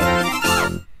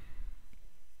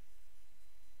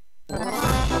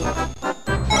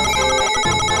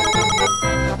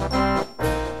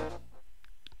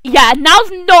 Yeah,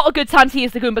 now's not a good time to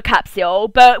use the Goomba capsule,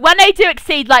 but when they do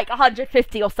exceed like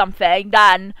 150 or something,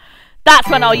 then that's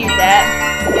when I'll use it.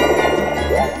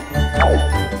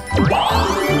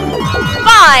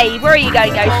 5! Where are you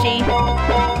going, Yoshi?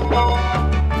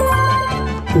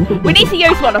 We need to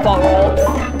use one of our orbs.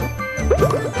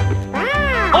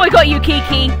 Oh, we got you,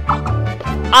 Kiki.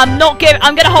 I'm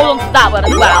gonna hold on to that one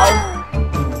as well.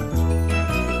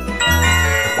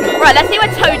 Right, let's see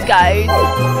where Toad goes.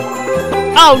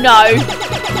 Oh no!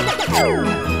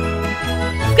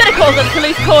 It's gonna cause us to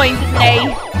lose coins, isn't he?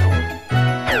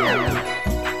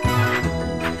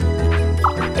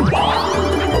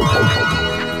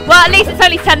 Well, at least it's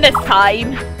only 10 this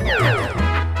time.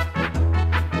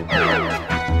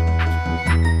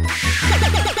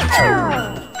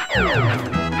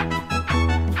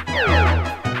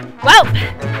 Well,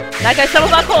 there goes some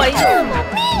of our coins.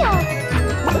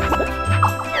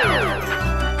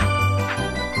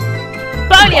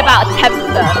 But only about a tenth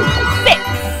of them. 6!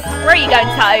 Where are you going,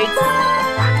 Toad?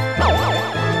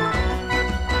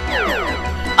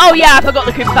 Oh yeah, I forgot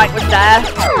the Koopa Bank was there.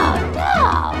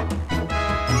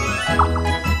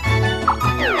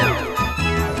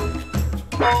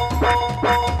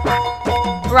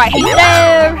 Right, he's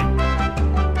there.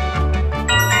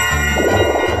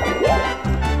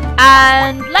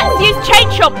 And let's use Chain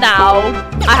Chomp now.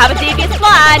 I have a devious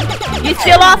plan. You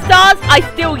steal our stars, I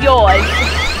steal yours.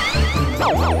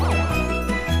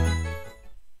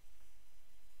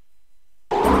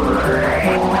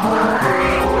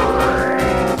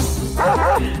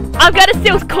 I'm gonna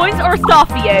steal coins or a star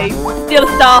for you. Steal a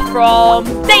star from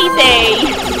Daisy.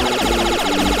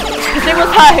 Because it was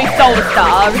her who stole the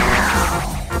star.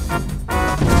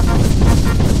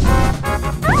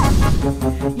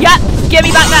 Yep, give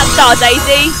me back that star,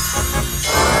 Daisy.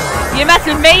 You mess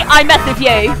with me, I mess with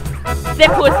you.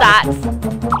 Simple as that.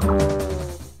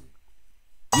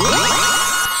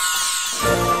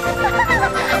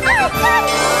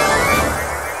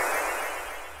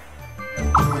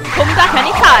 Call me back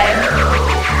anytime.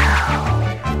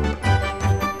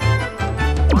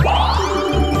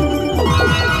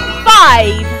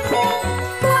 Five.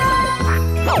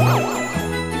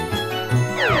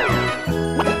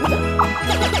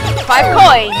 Five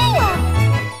coins.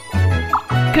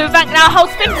 Koopa Bank now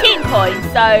holds 15 coins,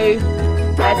 so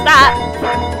there's that.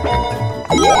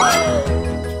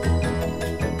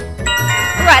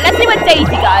 Right, let's see where Daisy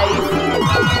goes.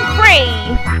 3.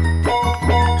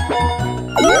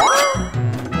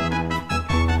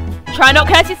 Try not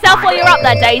to curse yourself while you're up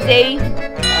there, Daisy.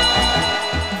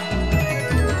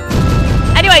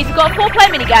 Anyways, we've got a 4-player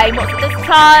minigame. What's it this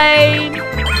time?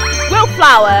 Will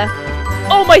Flower.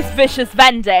 Almost vicious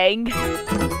vending.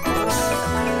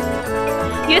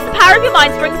 Use the power of your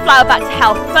mind to bring the flower back to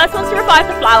health. The first one to revive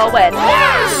the flower wins.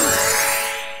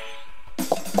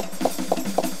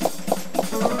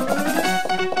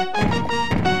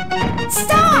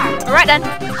 Start! Alright then.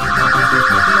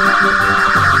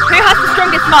 Who has the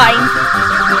strongest mind?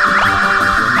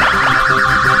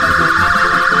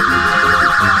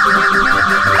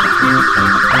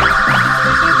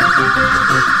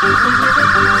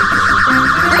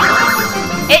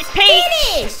 It's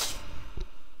Peach!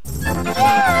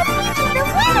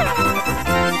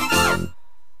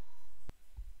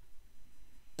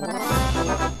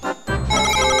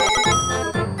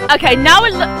 Okay, now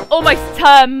we're almost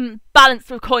balanced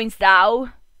with coins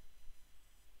now.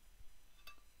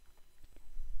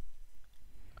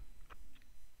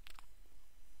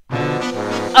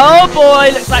 Oh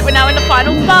boy, looks like we're now in the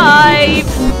final 5.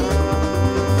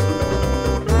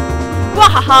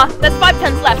 Wahaha, there's 5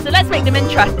 turns left, so let's make them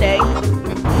interesting.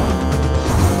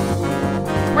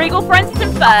 Regal Friends is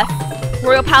in first,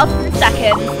 Royal Palace is in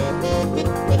second.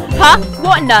 Huh?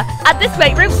 What in the? At this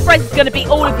rate, Regal Friends is going to beat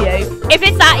all of you. If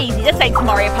it's that easy, this ain't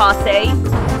Mario Party.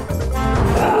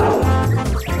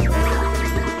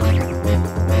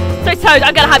 So Toad,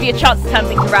 I'm going to have you a chance to turn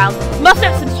things around. Muster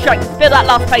up some strength to build that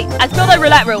last place, and build a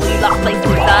roulette rule you last place to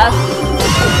sir.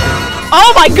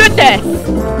 Oh my goodness!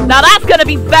 Now that's going to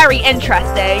be very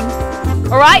interesting.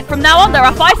 Alright, from now on there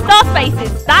are 5 star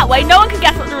spaces. That way no one can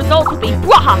guess what the results will be.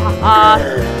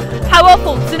 How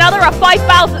awful. So now there are 5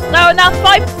 star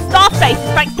spaces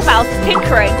thanks to Bowser's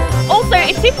tinkering. Also,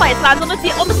 if 2 players land on the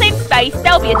same space,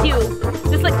 there'll be a duel.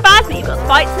 This looks bad, but you've got to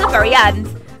fight to the very end.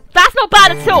 That's not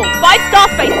bad at all. 5 star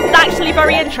spaces is actually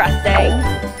very interesting.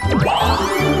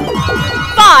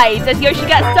 5. Does Yoshi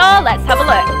get a star? Let's have a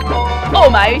look.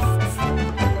 Almost.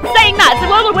 Saying that, so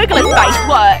will the Wiggler space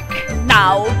work?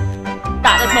 Now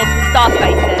that there's multiple star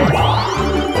spaces.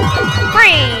 3.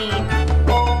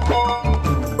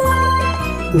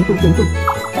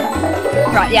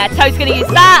 Right, yeah, Toad's gonna use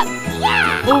that.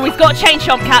 Oh, he's got a Chain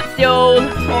Chomp capsule.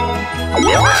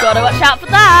 Gotta watch out for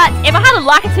that. If I had a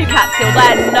Lakitu capsule,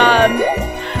 then,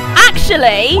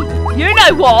 actually, you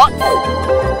know what?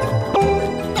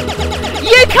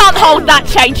 You can't hold that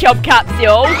Chain Chomp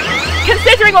capsule.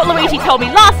 Considering what Luigi told me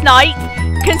last night,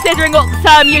 considering what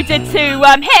you did to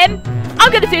him, I'm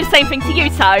going to do the same thing to you,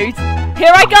 Toad.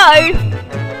 Here I go.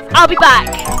 I'll be back.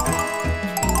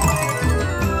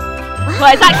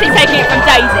 Well, it's actually taking it from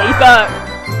Daisy, but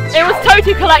it was Toad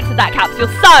who collected that capsule.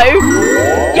 So,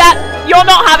 yeah, you're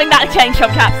not having that Chain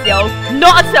Chomp capsule.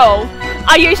 Not at all.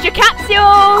 I used your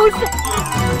capsules.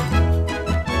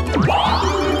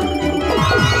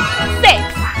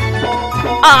 6.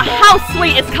 Ah, how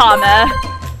sweet is Karma?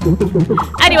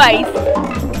 Anyways.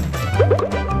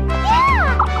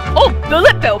 Oh,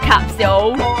 Bullet Bill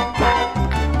capsule.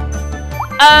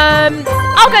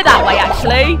 I'll go that way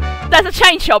actually. There's a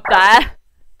Chain Chomp there.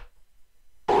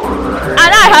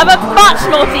 And I have a much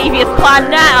more devious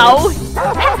plan now.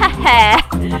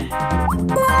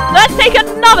 Let's take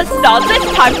another star, this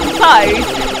time for Toad.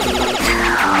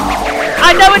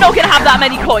 I know we're not going to have that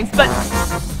many coins, but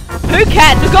who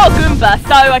cares? We've got a Goomba,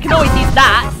 so I can always use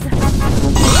that.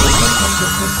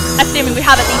 Assuming we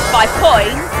have at least 5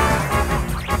 coins.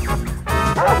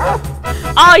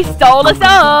 I stole a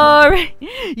star!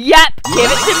 Yep,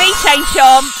 give it to me, Chain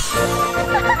Chomp!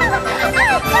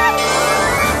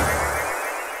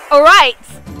 Alright,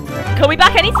 call me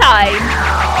back anytime.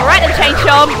 Alright then, Chain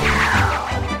Chomp.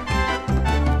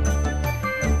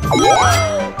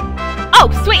 Oh,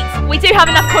 sweet! We do have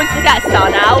enough coins to get a star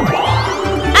now.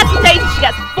 As for Daisy, she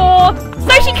gets 4,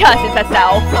 so she curses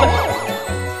herself.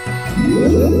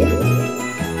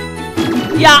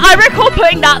 Yeah, I recall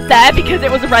putting that there because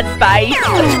it was a red space.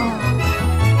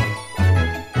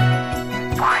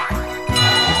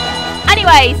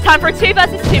 Anyways, time for a 2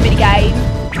 versus 2 minigame.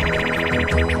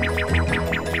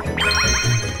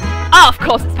 Oh, of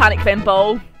course it's Panic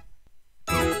Pinball.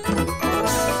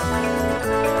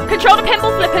 Control the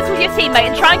pinball flippers with your teammate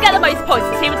and try and get the most points.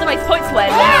 The team with the most points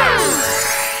wins.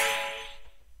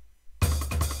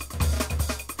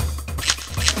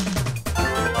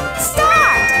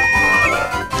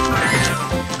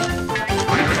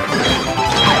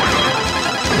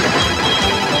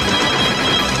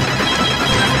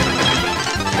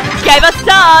 Gave us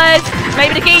stars!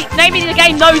 Maybe the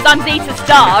game knows I'm Zeta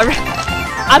Star.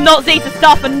 I'm not Zeta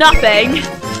Star for nothing.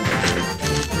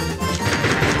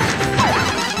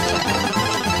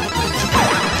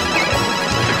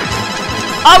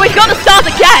 Oh, we've got the stars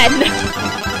again!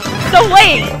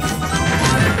 Sweet!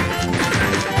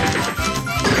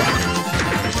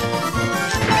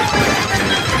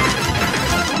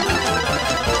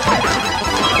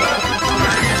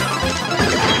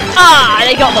 Ah,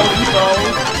 they got multiple.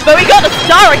 But we got the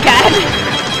star again!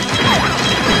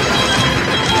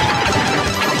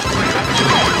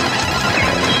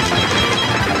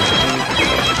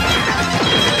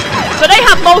 But they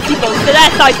have multiples, so their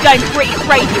side's going pretty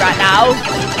crazy right now.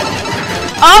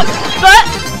 Oh, but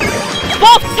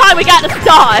 4th time we get the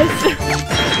stars!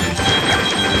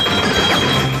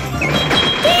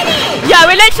 Yeah,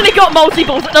 we literally got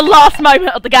multiples at the last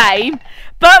moment of the game.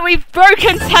 But we've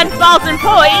broken 10,000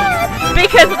 points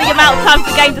because of the amount of times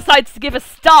the game decides to give us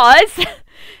stars.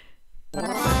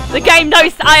 The game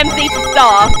knows I am Zeta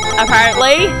Star,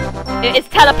 apparently. It is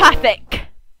telepathic.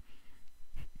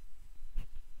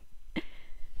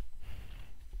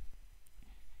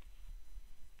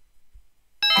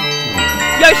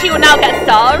 Yoshi will now get a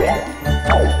star.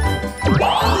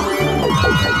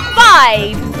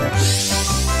 5.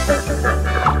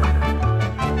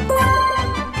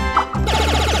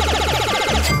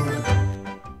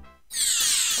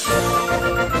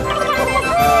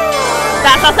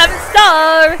 That's our 7th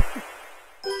star!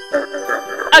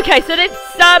 Okay, so this,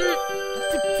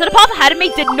 so the path ahead of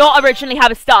me did not originally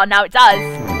have a star, now it does.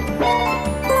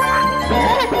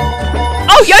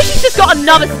 Oh, Yoshi's just got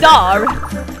another star.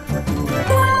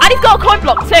 And he's got a coin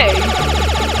block too.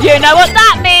 You know what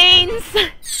that means.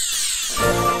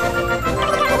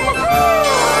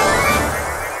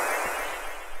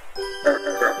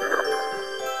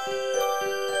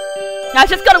 Now, I've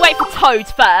just got to wait for Toad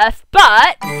first,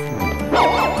 but...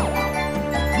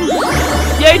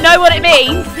 you know what it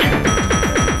means.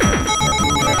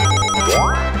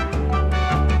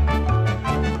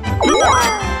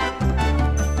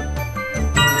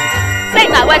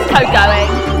 Saying that, where's Toad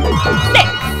going? 6.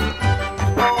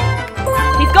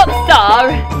 He's got the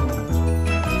star,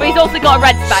 but he's also got a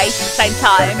red space at the same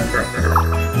time.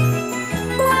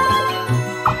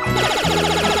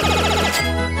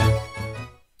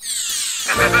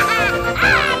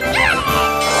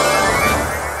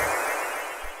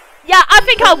 Yeah, I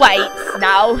think I'll wait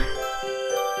now.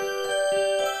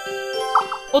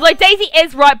 Although Daisy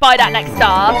is right by that next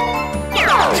star.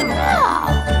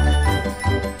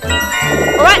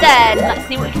 Alright then, let's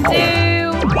see what we can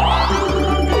do.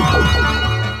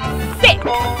 6.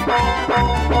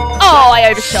 Oh, I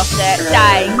overshot it.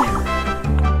 Dang.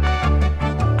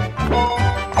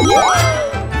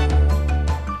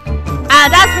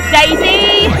 And as for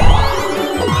Daisy,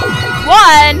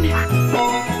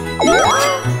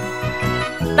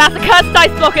 1. That's a cursed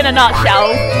dice block in a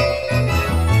nutshell.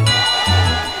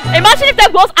 Imagine if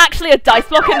there was actually a dice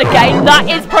block in the game that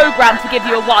is programmed to give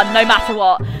you a 1 no matter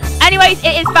what. Anyways,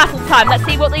 it is battle time. Let's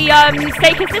see what the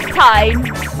stake is this time.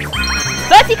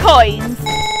 30 coins.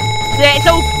 So it's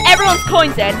all everyone's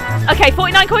coins in. Okay,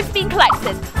 49 coins being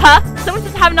collected. Huh? Someone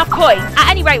doesn't have enough coins.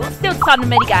 At any rate, we'll still decide on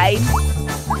the minigame.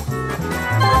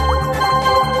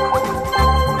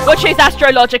 We'll choose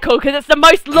astrological because it's the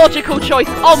most logical choice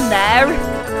on there.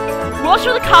 Watch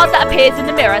for the card that appears in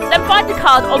the mirror, then find the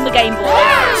card on the game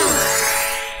board.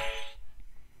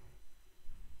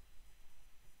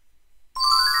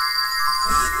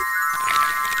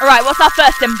 Alright, what's our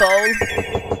first symbol?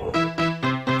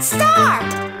 Star.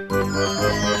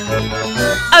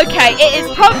 Okay, it is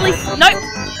probably... nope.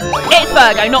 It's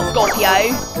Virgo, not Scorpio.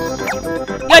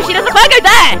 Yoshi, there's a Virgo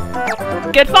there!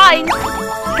 Good find.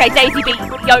 Okay, Daisy beat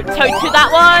Toad to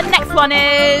that one. Next one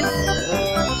is...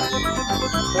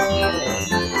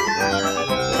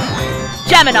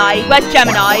 Gemini. Where's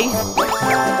Gemini?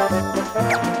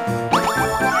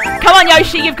 Come on,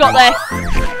 Yoshi, you've got this.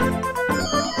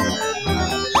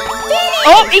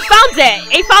 Oh, he found it.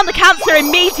 He found the Cancer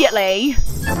immediately.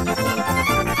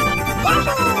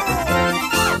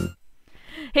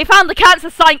 He found the Cancer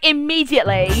sign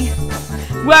immediately.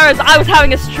 Whereas I was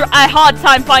having a hard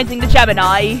time finding the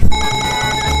Gemini.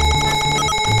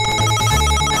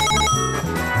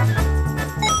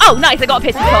 Oh, nice, I got a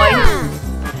pity coin.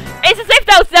 It's as if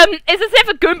there was it's as if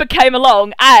a Goomba came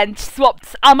along and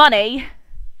swapped our money.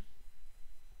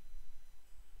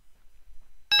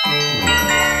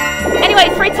 Anyway,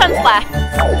 3 turns left. 6.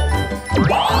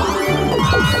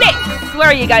 Where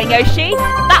are you going, Yoshi?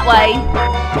 That way.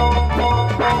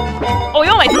 Oh,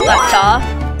 you almost hit that star.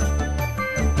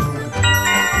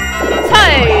 2.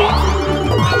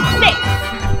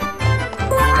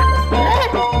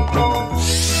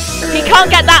 6. He can't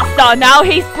get that star now.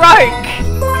 He's broke.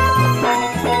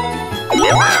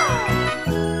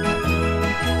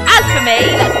 As for me,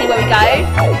 let's see where we go.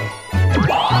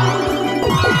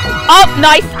 Oh,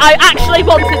 nice. I actually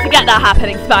wanted to get that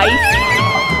happening space.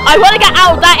 I want to get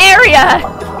out of that area.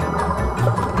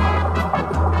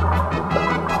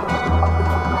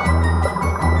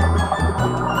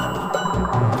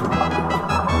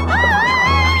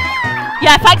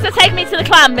 Yeah, thanks for taking me to the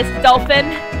clan, Mr. Dolphin.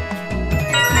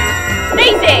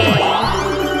 Daisy.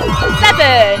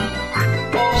 7.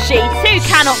 She too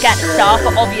cannot get the star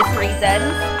for obvious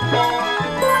reasons.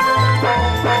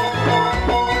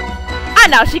 And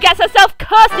now she gets herself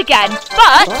cursed again,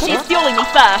 but she's dueling me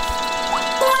first.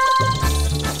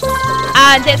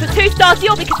 And it's a 2-star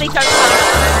duel because they don't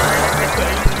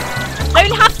have 50. They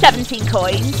only have 17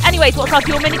 coins. Anyways, what's our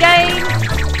duel minigame?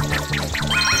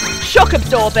 Shock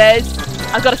absorbers.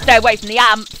 I've got to stay away from the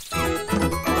amps.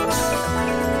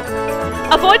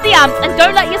 Avoid the amps and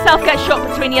don't let yourself get shocked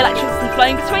between the electricity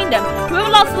flowing between them. Whoever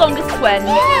lasts longest wins.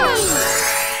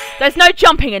 There's no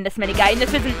jumping in this minigame.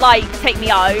 This isn't like Take Me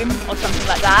Home or something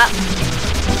like that.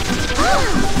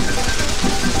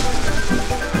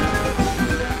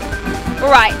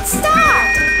 Alright.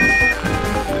 Start.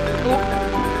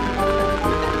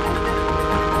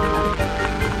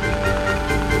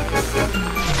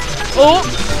 Oh.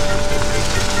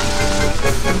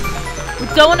 We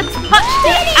don't want to touch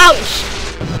the... Ouch.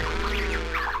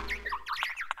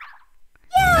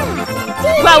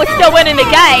 Well, we're still winning the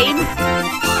game.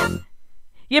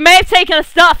 You may have taken a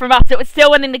star from us, it was still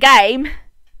winning the game.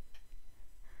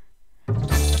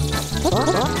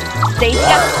 Daisy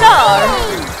gets a star.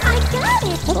 I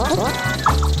got it.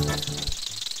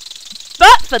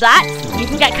 But for that, you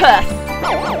can get cursed.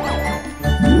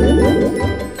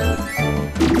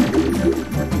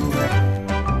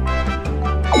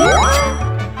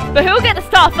 But who will get the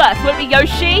star first? Will it be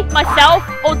Yoshi, myself,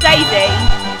 or Daisy?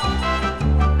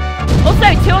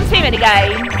 Also, 2 on 2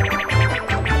 minigame.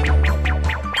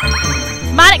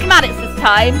 Manic Maddox this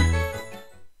time.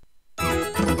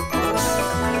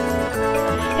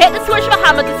 Hit the switch of a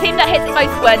hammer, the team that hits it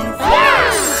most wins.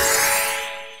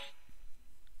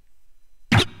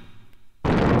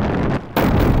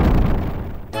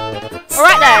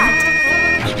 Alright then.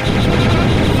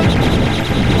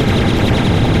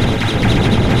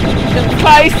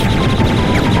 Close.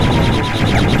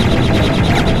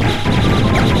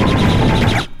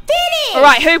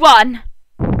 Alright, who won?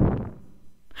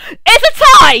 It's a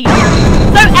tie!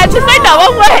 So episode no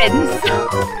one wins!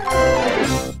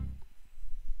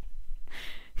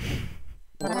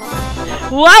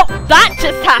 Well, that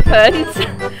just happened.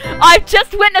 I've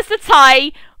just witnessed a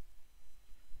tie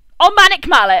on Manic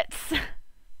Mallets.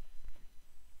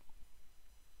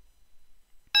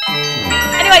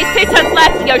 Anyways, 2 turns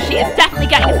left. Yoshi is definitely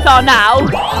getting a star now.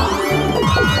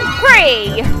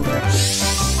 3.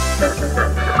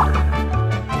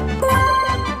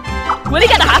 Will he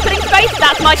get the happening space?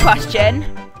 That's my question.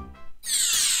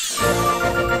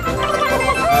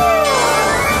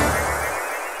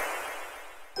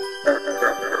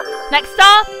 Next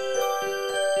star.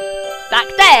 Back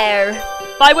there.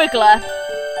 By Wiggler.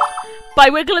 By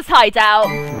Wiggler's hideout.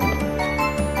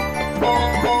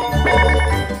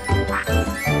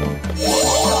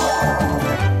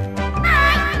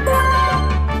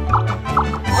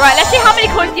 Right, let's see how many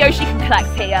coins Yoshi can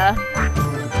collect here.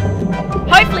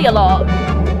 Hopefully a lot.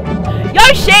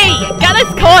 Yoshi! Get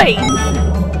us coins!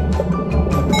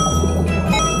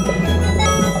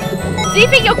 Do you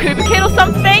think you're Koopa Kid or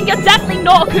something? You're definitely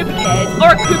not a Koopa Kid.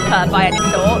 Or a Koopa by any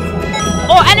sort.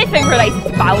 Or anything related to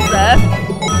Bowser.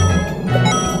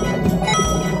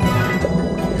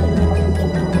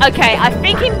 Okay, I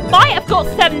think he might have got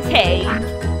 17.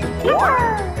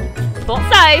 Thought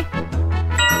so.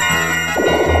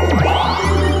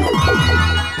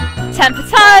 10 for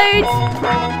Toad.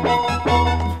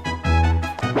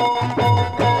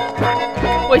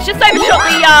 Well, he's just overshot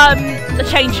the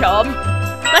chain chomp.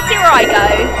 Let's see where I go.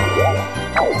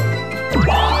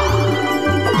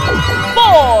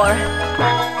 4.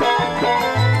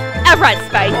 A red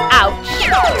space. Ouch.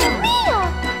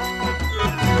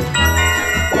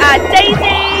 And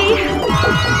Daisy.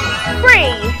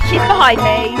 3. She's behind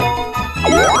me.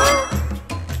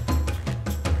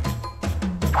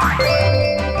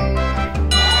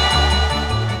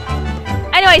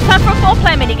 Anyway, time for a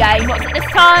 4-player minigame. What's it this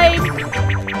time?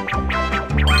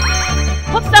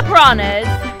 Popstar Piranhas.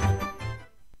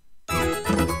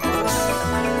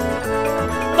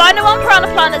 Find a 1 piranha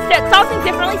plant that says something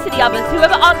differently to the others.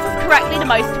 Whoever answers correctly the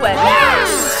most wins.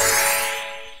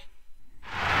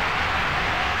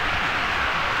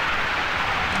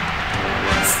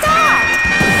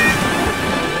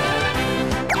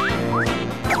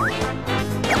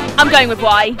 I'm going with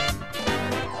Y.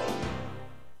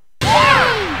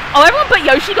 Oh, everyone but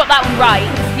Yoshi got that one right.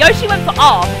 Yoshi went for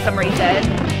R for some reason.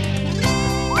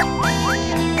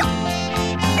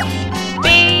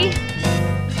 B.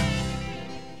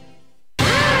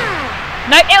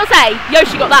 No, it was A.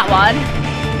 Yoshi got that one.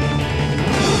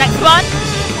 Next one.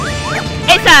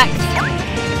 It's X.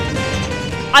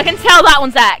 I can tell that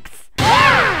one's X.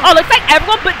 Oh, looks like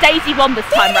everyone but Daisy won this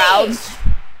time round.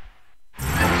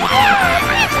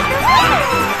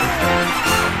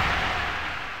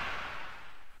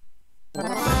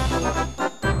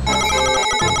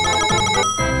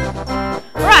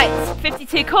 Right,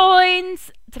 52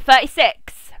 coins to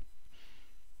 36.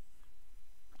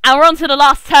 And we're on to the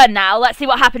last turn now. Let's see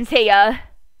what happens here.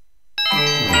 9.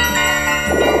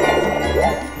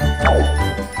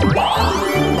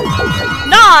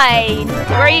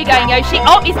 Where are you going, Yoshi?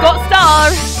 Oh, he's got a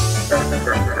star.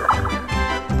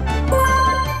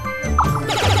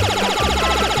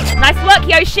 Nice work,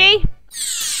 Yoshi.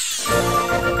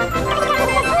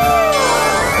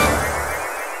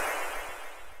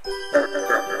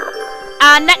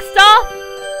 And next star,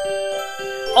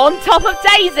 on top of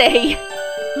Daisy.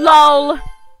 Lol.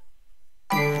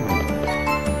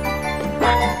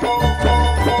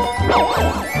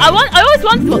 I always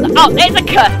wondered what the— oh, it's a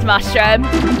cursed mushroom.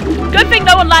 Good thing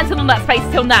no one landed on that space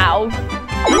till now.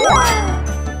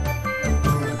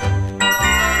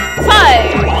 So,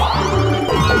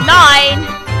 9.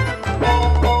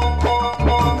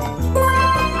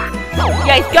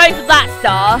 Yeah, he's going for that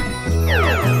star.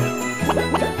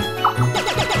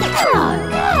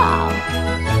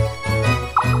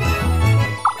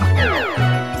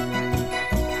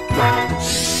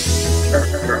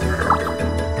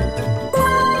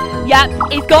 Yep,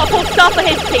 he's got a full star for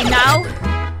his team now.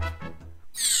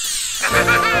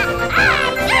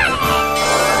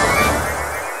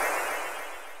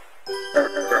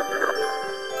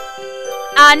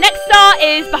 And next star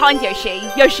is behind Yoshi.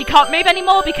 Yoshi can't move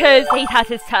anymore because he's had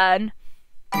his turn.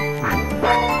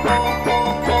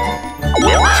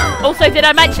 Also, did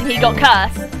I mention he got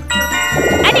cursed?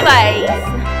 Anyways,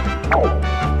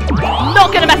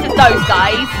 not gonna mess with those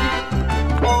guys.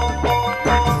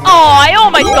 Oh, I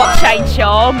almost got Chain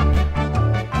Chomp.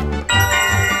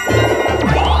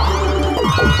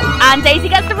 And Daisy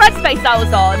gets the red space I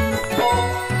was on.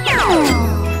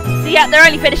 So yeah, they're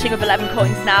only finishing with 11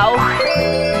 coins now.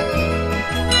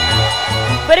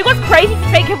 But it was crazy to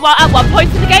think at one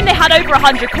point in the game they had over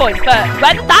 100 coins, but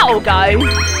where did that all go?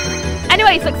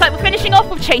 Anyways, looks like we're finishing off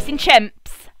with Chasing Chimps.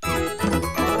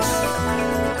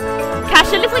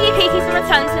 Catch a little Yukikis and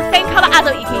return to the same colour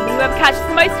adult Yukiki. Whoever catches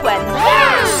the most wins.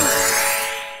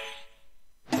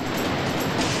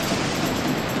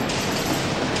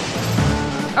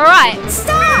 Alright.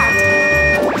 Start!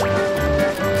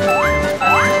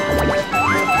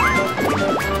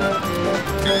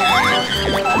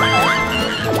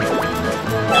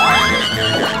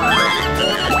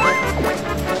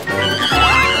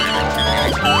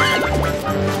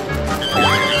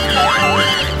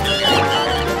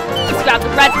 Let's grab the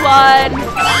red one.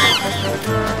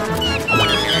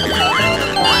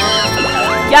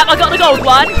 Yep, I got the gold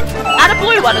one. And a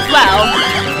blue one as well.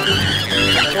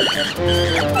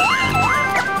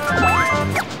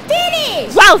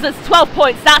 Finish! Wowzers, 12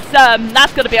 points.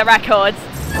 That's gonna be a record.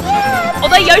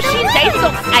 Although Yoshi and Daisy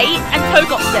got 8 and Toad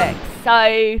got 6. So,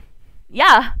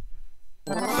 yeah.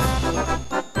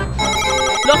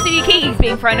 Lots of Yukikis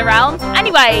being thrown around.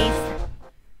 Anyways.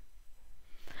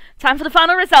 Time for the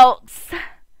final results.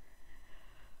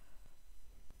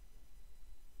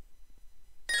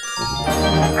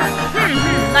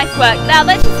 Nice work. Now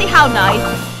let's just see how nice.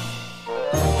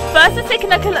 First, let's take a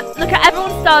look at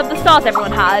the stars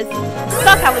everyone has.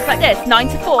 Star count looks like this, 9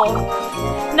 to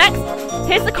 4. Next,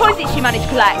 here's the coins each you managed to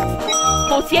collect.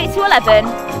 48 to 11.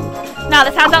 Now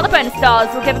let's hand out the bonus stars.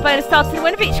 We'll give a bonus star to the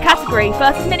winner of each category.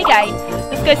 First is minigame.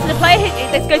 This goes to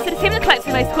the team that collects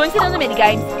the most coins in all the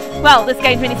minigames. Well, this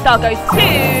game's mini star goes to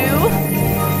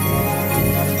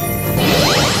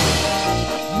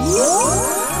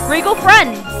Regal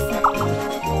Friends.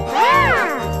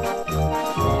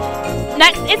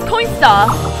 Next is Coin Star.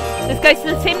 This goes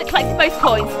to the team that collects the most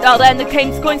coins. Oh, then the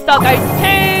team's Coin Star goes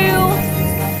to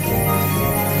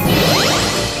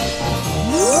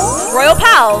Royal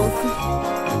Pals.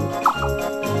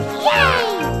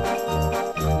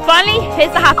 Finally,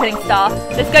 here's the Happening Star.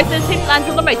 This goes to the team that lands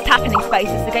on the most happening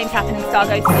spaces. The game's Happening Star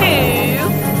goes to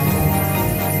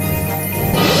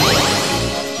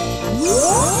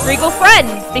Regal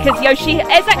Friends, because Yoshi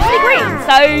is actually green.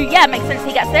 So, yeah, makes sense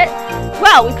he gets it.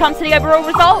 Well, we've come to the overall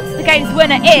results. The game's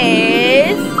winner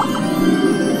is...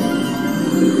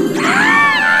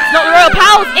 It's not the Royal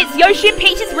Pals, it's Yoshi and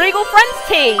Peach's Regal Friends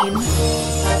team.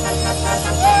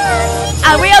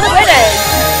 And we are the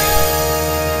winners.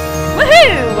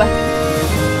 Woohoo!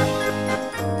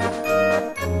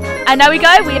 And there we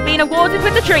go, we have been awarded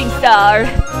with the Dream Star.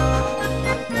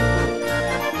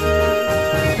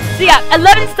 So yeah,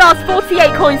 11 stars,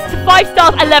 48 coins to 5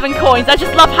 stars, 11 coins. I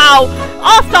just love how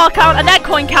our star count and their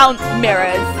coin count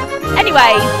mirrors.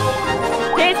 Anyway,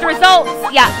 here's the results.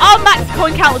 Yeah, our max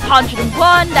coin count was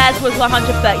 101, theirs was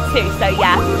 132. So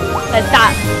yeah, there's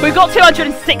that. We've got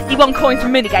 261 coins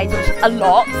from minigames, which is a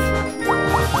lot.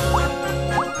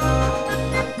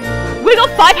 We got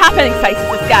 5 happening spaces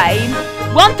this game.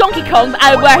 1 Donkey Kong,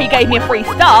 where he gave me a free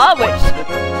star, which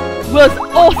was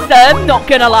awesome, not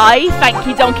gonna lie. Thank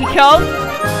you, Donkey Kong.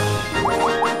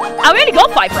 And we only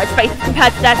got 5 red spaces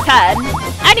compared to their 10.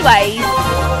 Anyways,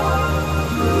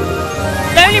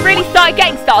 they only really started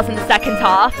getting stars in the second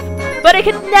half, but it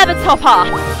could never top us.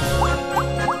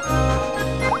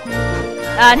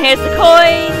 And here's the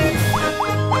coins.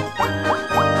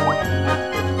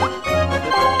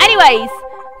 Anyways,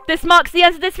 this marks the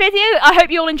end of this video. I hope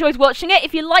you all enjoyed watching it.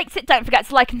 If you liked it, don't forget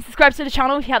to like and subscribe to the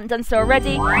channel if you haven't done so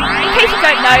already. In case you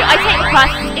don't know, I take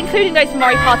requests, including those from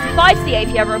Mario Party 5, so if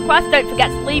you have a request, don't forget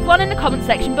to leave one in the comment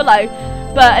section below.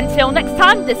 But until next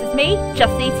time, this is me,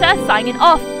 JustZeta, signing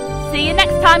off. See you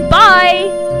next time,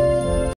 bye!